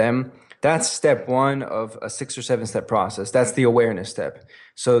out to them, that's step 1 of a 6 or 7 step process. That's the awareness step.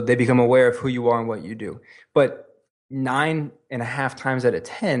 So they become aware of who you are and what you do. But 9.5 times out of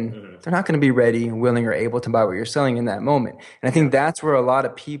 10, they're not going to be ready, willing, or able to buy what you're selling in that moment. And I think that's where a lot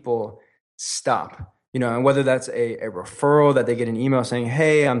of people stop. And whether that's a referral that they get an email saying,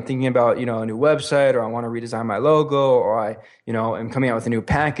 hey, I'm thinking about, a new website, or I want to redesign my logo, or I, am coming out with a new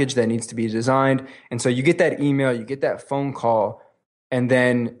package that needs to be designed. And so you get that email, you get that phone call, and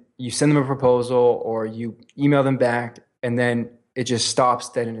then you send them a proposal or you email them back, and then it just stops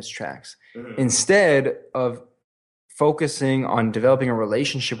dead in its tracks. Mm-hmm. Instead of focusing on developing a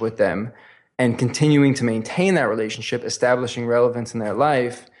relationship with them and continuing to maintain that relationship, establishing relevance in their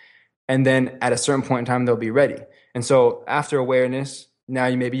life, and then at a certain point in time, they'll be ready. And so after awareness, now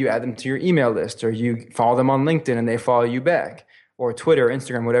maybe you add them to your email list, or you follow them on LinkedIn and they follow you back, or Twitter,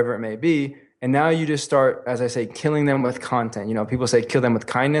 Instagram, whatever it may be. And now you just start, as I say, killing them with content. People say kill them with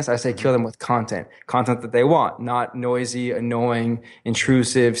kindness. I say kill them with content that they want, not noisy, annoying,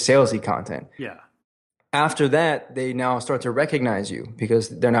 intrusive, salesy content. Yeah. After that, they now start to recognize you because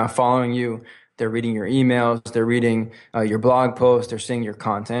they're now following you. They're reading your emails. They're reading your blog posts. They're seeing your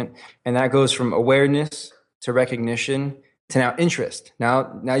content. And that goes from awareness to recognition to now interest.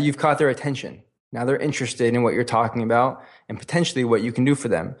 Now you've caught their attention. Now they're interested in what you're talking about and potentially what you can do for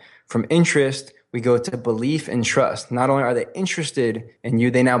them. From interest, we go to belief and trust. Not only are they interested in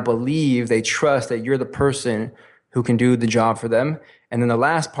you, they now believe, they trust that you're the person who can do the job for them. And then the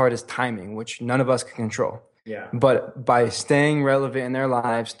last part is timing, which none of us can control. Yeah. But by staying relevant in their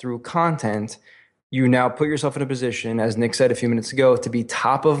lives through content, you now put yourself in a position, as Nick said a few minutes ago, to be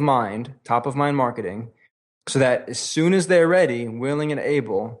top of mind marketing, so that as soon as they're ready, willing, and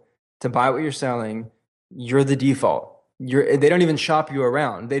able to buy what you're selling, you're the default. they don't even shop you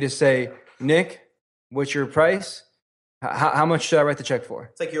around. They just say, Nick, what's your price? How much should I write the check for?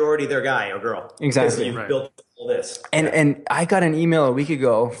 It's like you're already their guy or girl. Exactly. You've built all this. And I got an email a week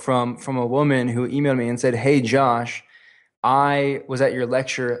ago from a woman who emailed me and said, hey, Josh, I was at your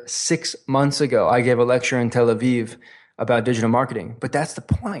lecture 6 months ago. I gave a lecture in Tel Aviv about digital marketing. But that's the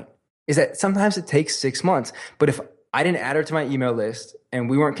point, is that sometimes it takes 6 months. But if I didn't add her to my email list and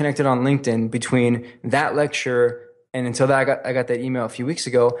we weren't connected on LinkedIn between that lecture and until that I got that email a few weeks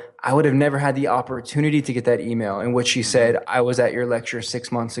ago, I would have never had the opportunity to get that email in which she said, I was at your lecture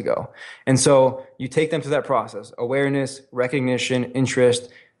 6 months ago. And so you take them through that process: awareness, recognition, interest,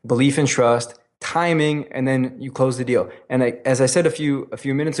 belief and trust, timing, and then you close the deal. And as I said a few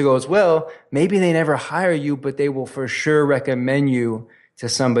minutes ago as well, maybe they never hire you, but they will for sure recommend you to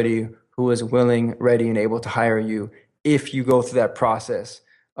somebody who is willing, ready, and able to hire you if you go through that process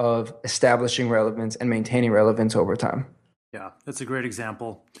of establishing relevance and maintaining relevance over time. Yeah, that's a great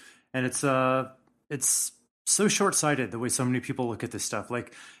example. And it's so short-sighted the way so many people look at this stuff.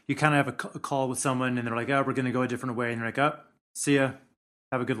 Like, you kind of have a call with someone and they're like, oh, we're going to go a different way. And you're like, oh, see ya.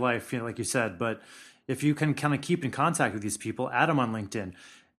 Have a good life, like you said. But if you can kind of keep in contact with these people, add them on LinkedIn.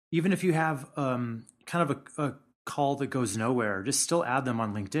 Even if you have kind of a call that goes nowhere, just still add them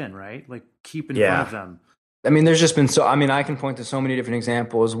on LinkedIn, right? Like, keep in front of them. I mean, there's just been I can point to so many different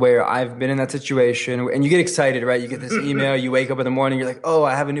examples where I've been in that situation and you get excited, right? You get this email, you wake up in the morning, you're like, oh,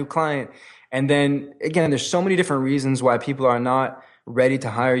 I have a new client. And then again, there's so many different reasons why people are not ready to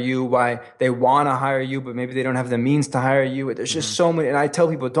hire you, why they want to hire you, but maybe they don't have the means to hire you. There's just so many. And I tell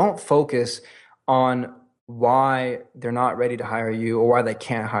people, don't focus on why they're not ready to hire you or why they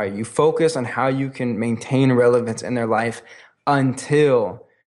can't hire you. Focus on how you can maintain relevance in their life until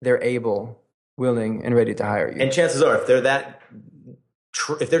they're able, willing, and ready to hire you. And chances are, if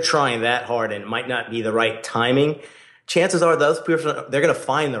they're trying that hard and it might not be the right timing, chances are those people, they're going to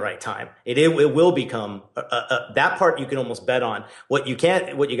find the right time. It will become that part you can almost bet on. What you got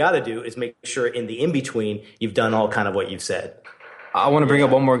to do is make sure in the in between you've done all kind of what you've said. I want to bring up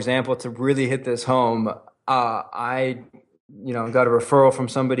one more example to really hit this home. I got a referral from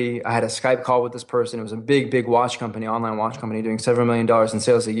somebody. I had a Skype call with this person. It was a big watch company, online watch company, doing several $1 million in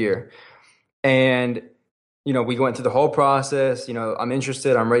sales a year. And, we went through the whole process. I'm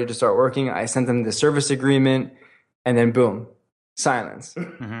interested. I'm ready to start working. I sent them the service agreement and then boom, silence.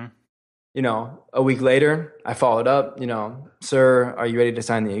 Mm-hmm. A week later, I followed up, sir, are you ready to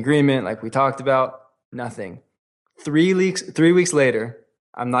sign the agreement? Like we talked about, nothing. 3 weeks later,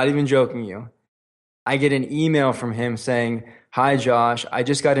 I'm not even joking you, I get an email from him saying, hi, Josh, I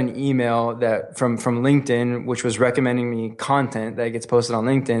just got an email that from LinkedIn, which was recommending me content that gets posted on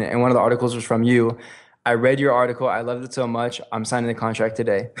LinkedIn. And one of the articles was from you. I read your article. I loved it so much. I'm signing the contract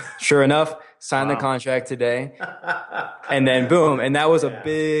today. Sure enough, signed the contract today. And then boom. And that was a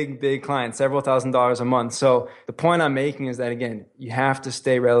big client, several $1,000s a month. So the point I'm making is that, again, you have to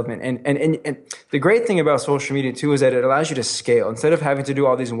stay relevant. And the great thing about social media too is that it allows you to scale. Instead of having to do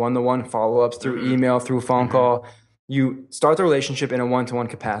all these one-to-one follow-ups through email, through phone call, you start the relationship in a one-to-one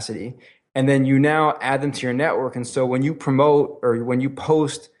capacity. And then you now add them to your network. And so when you promote or when you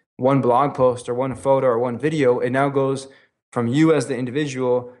post one blog post or one photo or one video, it now goes from you as the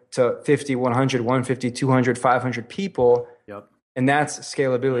individual to 50, 100, 150, 200, 500 people. Yep. And that's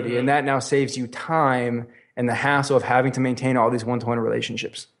scalability. Mm-hmm. And that now saves you time and the hassle of having to maintain all these one-to-one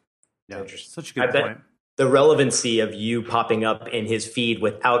relationships. Yeah, such a good point. The relevancy of you popping up in his feed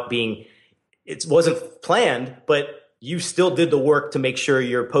without it wasn't planned, but you still did the work to make sure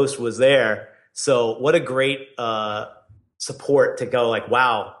your post was there. So what a great support to go like,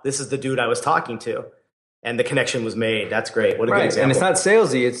 wow, this is the dude I was talking to. And the connection was made. That's great. What a good example. And it's not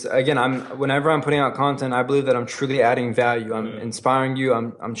salesy. It's, again, whenever I'm putting out content, I believe that I'm truly adding value. I'm inspiring you.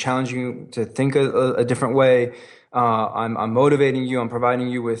 I'm challenging you to think a different way. I'm motivating you. I'm providing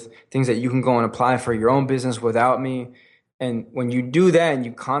you with things that you can go and apply for your own business without me. And when you do that and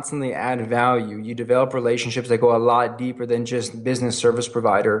you constantly add value, you develop relationships that go a lot deeper than just business service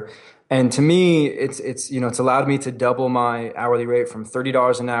provider. And to me, it's allowed me to double my hourly rate from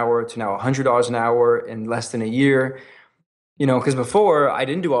 $30 an hour to now $100 an hour in less than a year. Because before I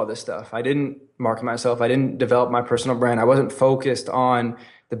didn't do all this stuff. I didn't market myself. I didn't develop my personal brand. I wasn't focused on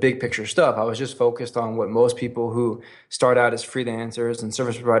the big picture stuff. I was just focused on what most people who start out as freelancers and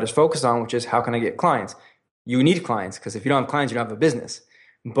service providers focus on, which is how can I get clients? You need clients, because if you don't have clients, you don't have a business.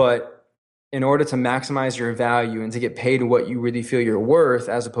 But in order to maximize your value and to get paid what you really feel you're worth,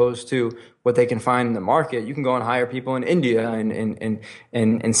 as opposed to what they can find in the market, you can go and hire people in India and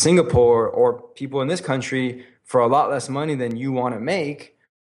in Singapore or people in this country for a lot less money than you want to make.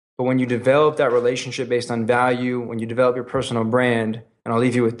 But when you develop that relationship based on value, when you develop your personal brand, and I'll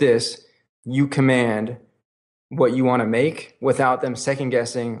leave you with this, you command what you want to make without them second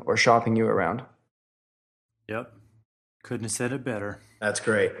guessing or shopping you around. Yep. Couldn't have said it better. That's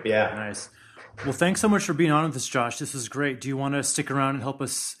great. Yeah. Nice. Well, thanks so much for being on with us, Josh. This was great. Do you want to stick around and help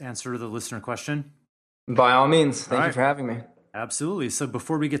us answer the listener question? By all means. Thank you for having me. Absolutely. So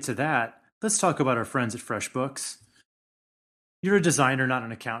before we get to that, let's talk about our friends at FreshBooks. You're a designer, not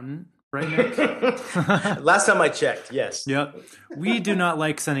an accountant, right, Nick? Last time I checked, yes. Yep. We do not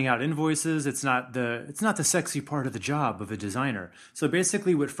like sending out invoices. It's not the sexy part of the job of a designer. So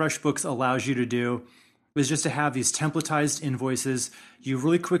basically what FreshBooks allows you to do is just to have these templatized invoices. You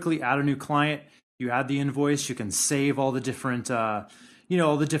really quickly add a new client, you add the invoice, you can save all the different all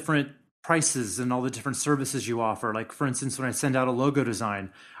the different prices and all the different services you offer. Like for instance, when I send out a logo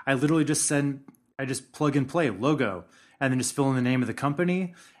design, I literally just plug and play logo and then just fill in the name of the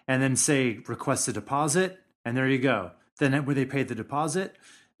company and then say request a deposit, and there you go. Then when they pay the deposit,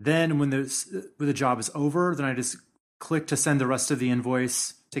 then when the job is over, then I just click to send the rest of the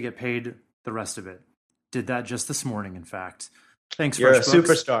invoice to get paid the rest of it. Did that just this morning, in fact. Thanks, You're FreshBooks. a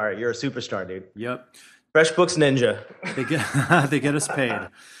superstar. You're a superstar, dude. Yep. FreshBooks Ninja. They get us paid.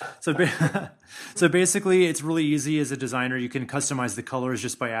 So basically, it's really easy as a designer. You can customize the colors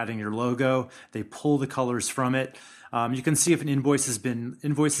just by adding your logo. They pull the colors from it. You can see if an invoice has been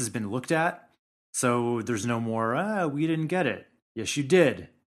looked at. So there's no more, we didn't get it. Yes, you did.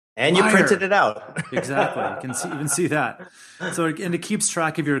 And you printed it out. Exactly. You can even see that. So, and it keeps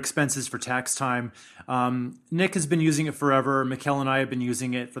track of your expenses for tax time. Nick has been using it forever. Mikkel and I have been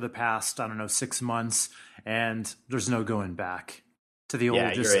using it for the past, 6 months. And there's no going back to the old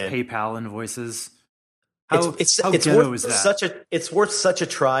PayPal invoices. It's worth such a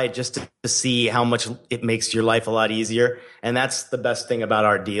try just to see how much it makes your life a lot easier. And that's the best thing about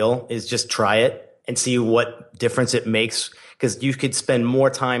our deal is just try it and see what difference it makes. Because you could spend more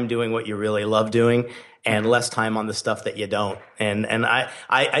time doing what you really love doing and less time on the stuff that you don't. And I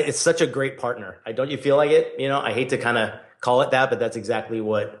it's such a great partner. Don't you feel like it? I hate to kind of call it that, but that's exactly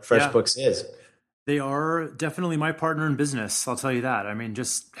what FreshBooks is. They are definitely my partner in business. I'll tell you that. I mean,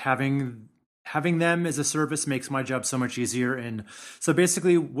 just having them as a service makes my job so much easier. And so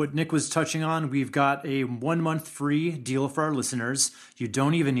basically what Nick was touching on, we've got a 1 month free deal for our listeners. You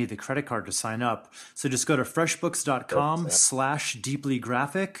don't even need the credit card to sign up. So just go to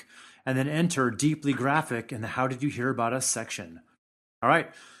freshbooks.com/deeplygraphic and then enter Deeply Graphic in the How Did You Hear About Us section. All right,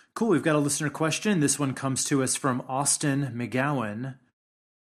 cool. We've got a listener question. This one comes to us from Austin McGowan.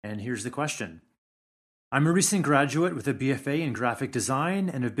 And here's the question. I'm a recent graduate with a BFA in graphic design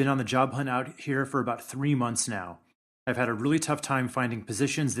and have been on the job hunt out here for about 3 months now. I've had a really tough time finding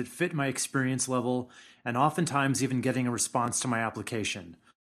positions that fit my experience level and oftentimes even getting a response to my application.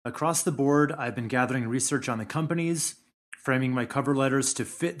 Across the board, I've been gathering research on the companies, framing my cover letters to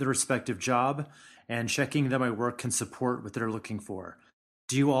fit the respective job, and checking that my work can support what they're looking for.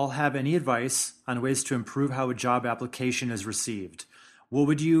 Do you all have any advice on ways to improve how a job application is received? What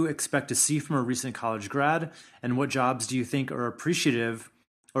would you expect to see from a recent college grad, and what jobs do you think are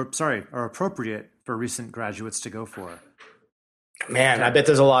appropriate for recent graduates to go for? Man, I bet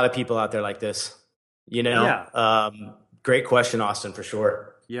there's a lot of people out there like this. Yeah. Great question, Austin, for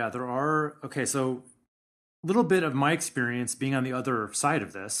sure. Yeah, there are. Okay, so a little bit of my experience being on the other side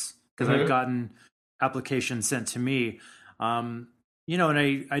of this, because I've gotten applications sent to me. And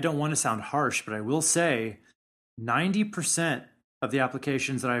I don't want to sound harsh, but I will say 90% of the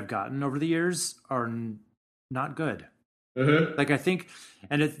applications that I've gotten over the years are not good. Mm-hmm. Like I think,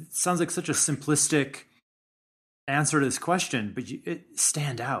 and it sounds like such a simplistic answer to this question, but it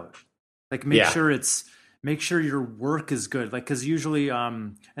stand out. Like make sure your work is good. Like, cause usually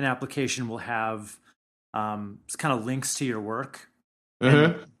an application will have kind of links to your work. Mm-hmm.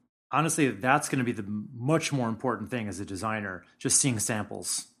 And honestly, that's going to be the much more important thing as a designer, just seeing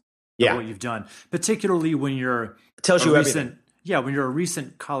samples of what you've done, particularly when you're tells you everything. Yeah, when you're a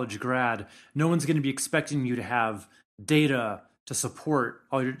recent college grad, no one's going to be expecting you to have data to support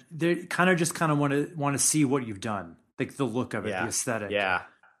all your. They kind of want to see what you've done, like the look of it, the aesthetic. Yeah.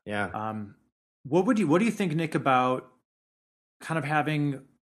 What do you think, Nick, about kind of having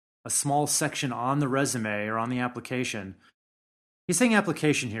a small section on the resume or on the application? He's saying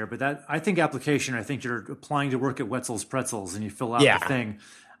application here, but I think you're applying to work at Wetzel's Pretzels and you fill out the thing.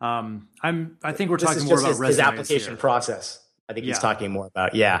 I think we're talking more about his application process. I think he's talking more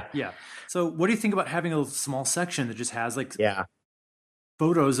about, Yeah. So what do you think about having a small section that just has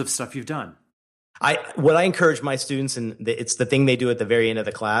photos of stuff you've done? What I encourage my students, and it's the thing they do at the very end of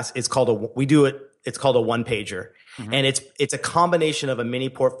the class, it's called we do it it's called a one pager. And it's a combination of a mini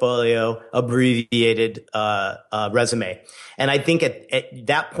portfolio, abbreviated resume. And I think at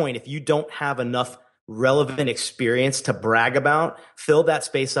that point, if you don't have enough relevant experience to brag about, fill that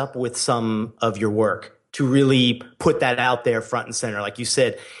space up with some of your work to really put that out there front and center. Like you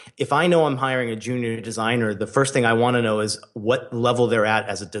said, if I know I'm hiring a junior designer, the first thing I want to know is what level they're at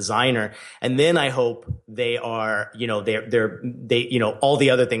as a designer. And then I hope they are, they, all the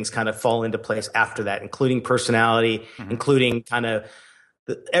other things kind of fall into place after that, including personality, including kind of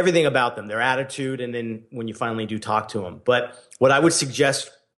everything about them, their attitude. And then when you finally do talk to them. But what I would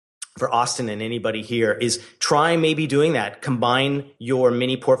suggest for Austin and anybody here is try maybe doing that. Combine your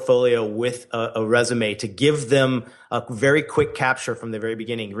mini portfolio with a resume to give them a very quick capture from the very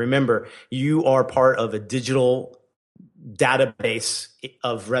beginning. Remember, you are part of a digital database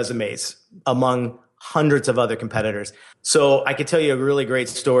of resumes among hundreds of other competitors. So I could tell you a really great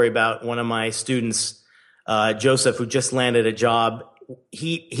story about one of my students, Joseph, who just landed a job.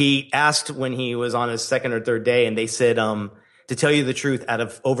 He asked when he was on his second or third day, and they said, to tell you the truth, out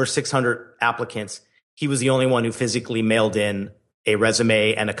of over 600 applicants, he was the only one who physically mailed in a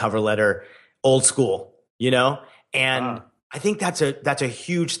resume and a cover letter, old school, And I think that's a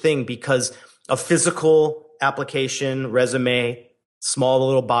huge thing, because a physical application, resume, small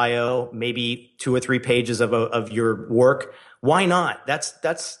little bio, maybe 2 or 3 pages of your work. Why not?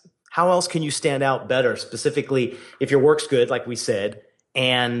 That's how else can you stand out better? Specifically, if your work's good, like we said,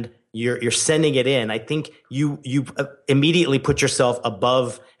 and you're sending it in. I think you immediately put yourself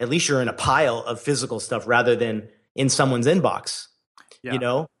above, at least you're in a pile of physical stuff rather than in someone's inbox,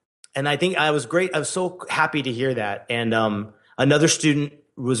 And I think I was so happy to hear that. And another student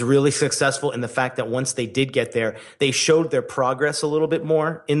was really successful in the fact that once they did get there, they showed their progress a little bit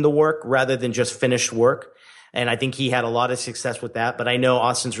more in the work rather than just finished work. And I think he had a lot of success with that. But I know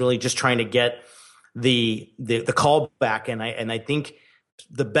Austin's really just trying to get the call back. And I think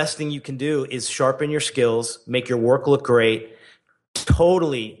the best thing you can do is sharpen your skills, make your work look great.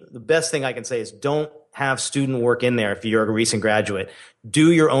 Totally. The best thing I can say is don't have student work in there if you're a recent graduate.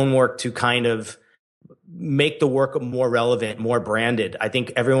 Do your own work to kind of make the work more relevant, more branded. I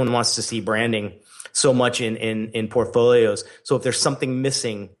think everyone wants to see branding so much in portfolios. So if there's something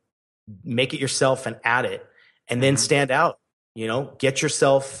missing, make it yourself and add it, and then stand out. Get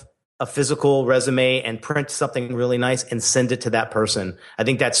yourself a physical resume and print something really nice and send it to that person. I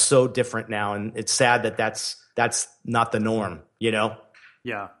think that's so different now. And it's sad that that's not the norm,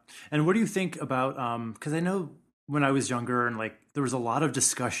 Yeah. And what do you think about, cause I know when I was younger and there was a lot of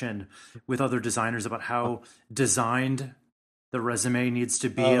discussion with other designers about how designed the resume needs to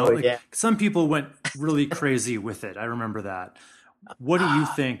be. Some people went really crazy with it. I remember that. What do you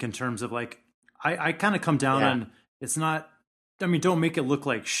think in terms of I kind of come down on, it's not, don't make it look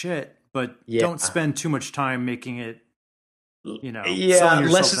like shit, but don't spend too much time making it, selling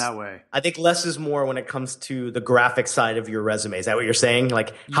yourself that way. I think less is more when it comes to the graphic side of your resume. Is that what you're saying?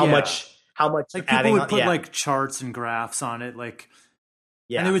 How much people would put charts and graphs on it. And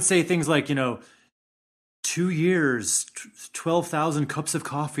they would say things like, 2 years, 12,000 cups of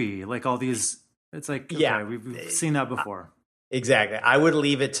coffee, all these. It's okay, we've seen that before. Exactly. I would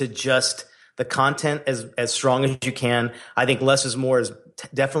leave it to just the content as strong as you can. I think less is more is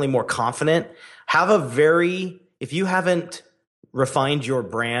definitely more confident. If you haven't refined your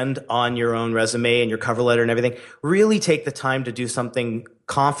brand on your own resume and your cover letter and everything, really take the time to do something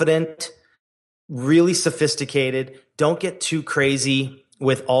confident, really sophisticated. Don't get too crazy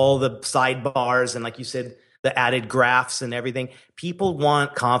with all the sidebars and, like you said, the added graphs and everything. People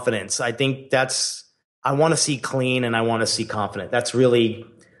want confidence. I think I want to see clean and I want to see confident.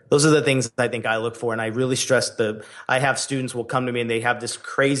 Those are the things I think I look for. And I really stress I have students will come to me and they have this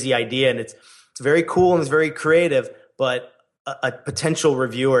crazy idea and it's very cool and it's very creative, but a potential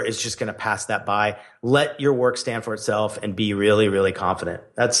reviewer is just going to pass that by. Let your work stand for itself and be really, really confident.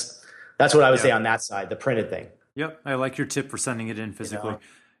 That's what I would say on that side, the printed thing. Yep. I like your tip for sending it in physically.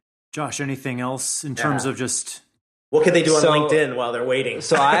 Josh, anything else in terms of just... What can they do on LinkedIn while they're waiting?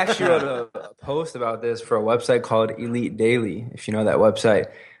 So I actually wrote a post about this for a website called Elite Daily, if you know that website.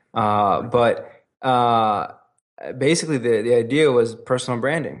 Basically the idea was personal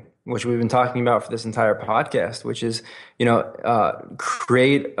branding, which we've been talking about for this entire podcast, which is,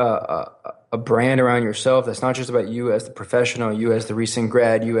 create a brand around yourself that's not just about you as the professional, you as the recent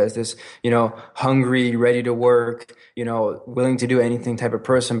grad, you as this, hungry, ready to work, willing to do anything type of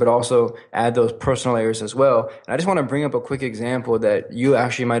person, but also add those personal layers as well. And I just want to bring up a quick example that you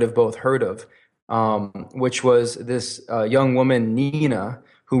actually might have both heard of, which was this young woman, Nina,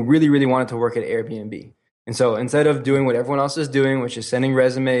 who really, really wanted to work at Airbnb. And so instead of doing what everyone else is doing, which is sending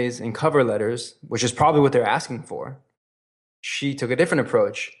resumes and cover letters, which is probably what they're asking for, she took a different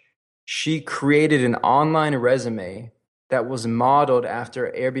approach. She created an online resume that was modeled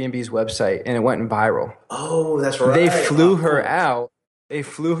after Airbnb's website, and it went viral. Oh, that's right. They flew her out. They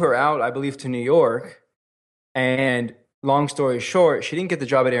flew her out, I believe, to New York. And long story short, she didn't get the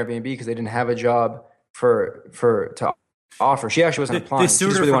job at Airbnb because they didn't have a job to offer. She actually wasn't applying. They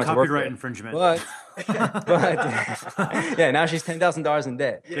sued her really for copyright infringement. But yeah, now she's $10,000 in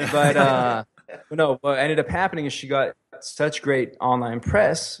debt. Yeah. But what ended up happening is she got such great online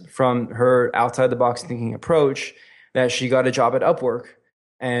press from her outside the box thinking approach that she got a job at Upwork.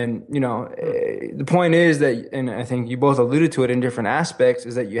 And, the point is that, and I think you both alluded to it in different aspects,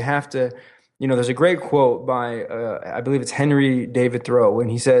 is that you have to, there's a great quote by, I believe it's Henry David Thoreau, when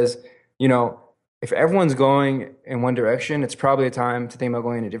he says, if everyone's going in one direction, it's probably a time to think about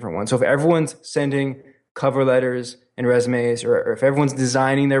going in a different one. So if everyone's sending cover letters and resumes, or if everyone's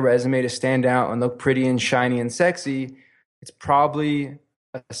designing their resume to stand out and look pretty and shiny and sexy, it's probably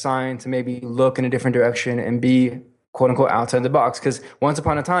a sign to maybe look in a different direction and be quote unquote outside the box. Because once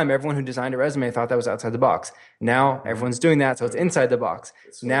upon a time, everyone who designed a resume thought that was outside the box. Now everyone's doing that, so it's inside the box.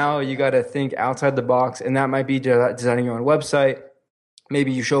 Now you got to think outside the box, and that might be designing your own website.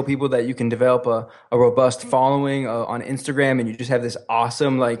 Maybe you show people that you can develop a robust following on Instagram, and you just have this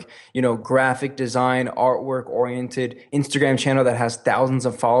awesome, graphic design, artwork oriented Instagram channel that has thousands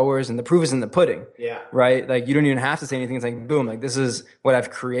of followers, and the proof is in the pudding. Yeah. Right? Like, you don't even have to say anything. It's like, boom, like, this is what I've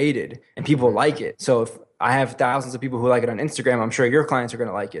created, and people like it. So if I have thousands of people who like it on Instagram, I'm sure your clients are going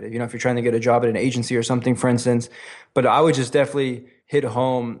to like it. If you're trying to get a job at an agency or something, for instance. But I would just definitely hit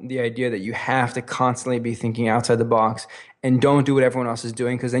home the idea that you have to constantly be thinking outside the box, and don't do what everyone else is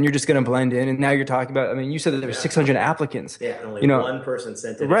doing, because then you're just going to blend in. And now you're talking about, you said that there were 600 applicants. Yeah, and only one person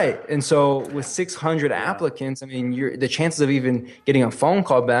sent it. Right. And so with 600 applicants, the chances of even getting a phone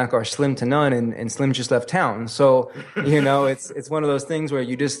call back are slim to none, and Slim just left town. So, it's one of those things where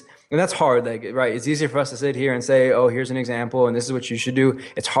you just, and that's hard. Like, right. It's easier for us to sit here and say, oh, here's an example, and this is what you should do.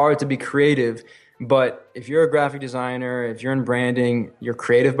 It's hard to be creative. But if you're a graphic designer, if you're in branding, you're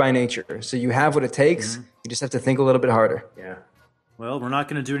creative by nature. So you have what it takes. Mm-hmm. You just have to think a little bit harder. Yeah. Well, we're not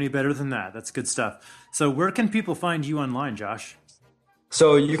going to do any better than that. That's good stuff. So where can people find you online, Josh?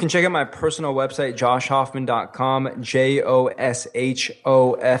 So you can check out my personal website, joshhoffman.com,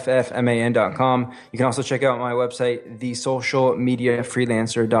 JOSHOFFMAN.com. You can also check out my website,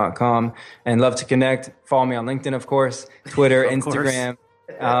 thesocialmediafreelancer.com. And love to connect. Follow me on LinkedIn, of course, Twitter, Instagram.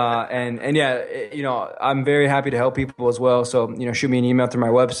 And yeah, I'm very happy to help people as well. So, shoot me an email through my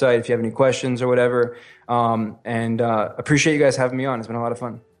website if you have any questions or whatever. Appreciate you guys having me on. It's been a lot of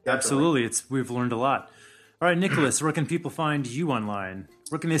fun. Absolutely. We've learned a lot. All right, Nicholas, where can people find you online?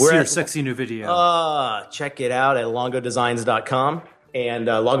 Where can they see your sexy new video? Check it out at longodesigns.com, and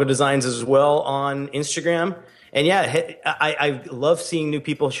Longo Designs as well on Instagram. And yeah, I love seeing new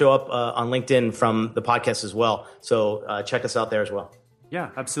people show up on LinkedIn from the podcast as well. So check us out there as well.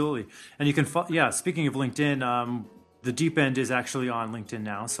 Yeah, absolutely. And you can, speaking of LinkedIn, the Deep End is actually on LinkedIn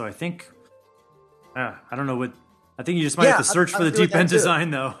now. So I think, I don't know what, I think you just might have to search for the Deep End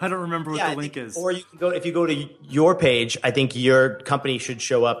Design, though. I don't remember what the link is. Or you can if you go to your page, I think your company should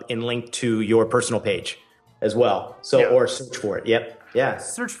show up and link to your personal page as well. So, or search for it. Yep. Yeah.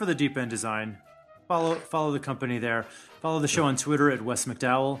 Search for the Deep End Design. Follow the company there. Follow the show on Twitter at Wes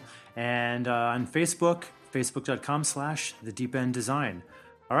McDowell, and on Facebook, facebook.com/The Deep End Design.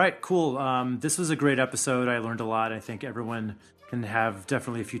 All right, cool. This was a great episode. I learned a lot. I think everyone can have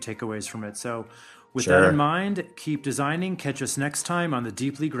definitely a few takeaways from it. So with that in mind, keep designing. Catch us next time on the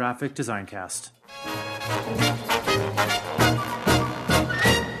Deeply Graphic Design Cast.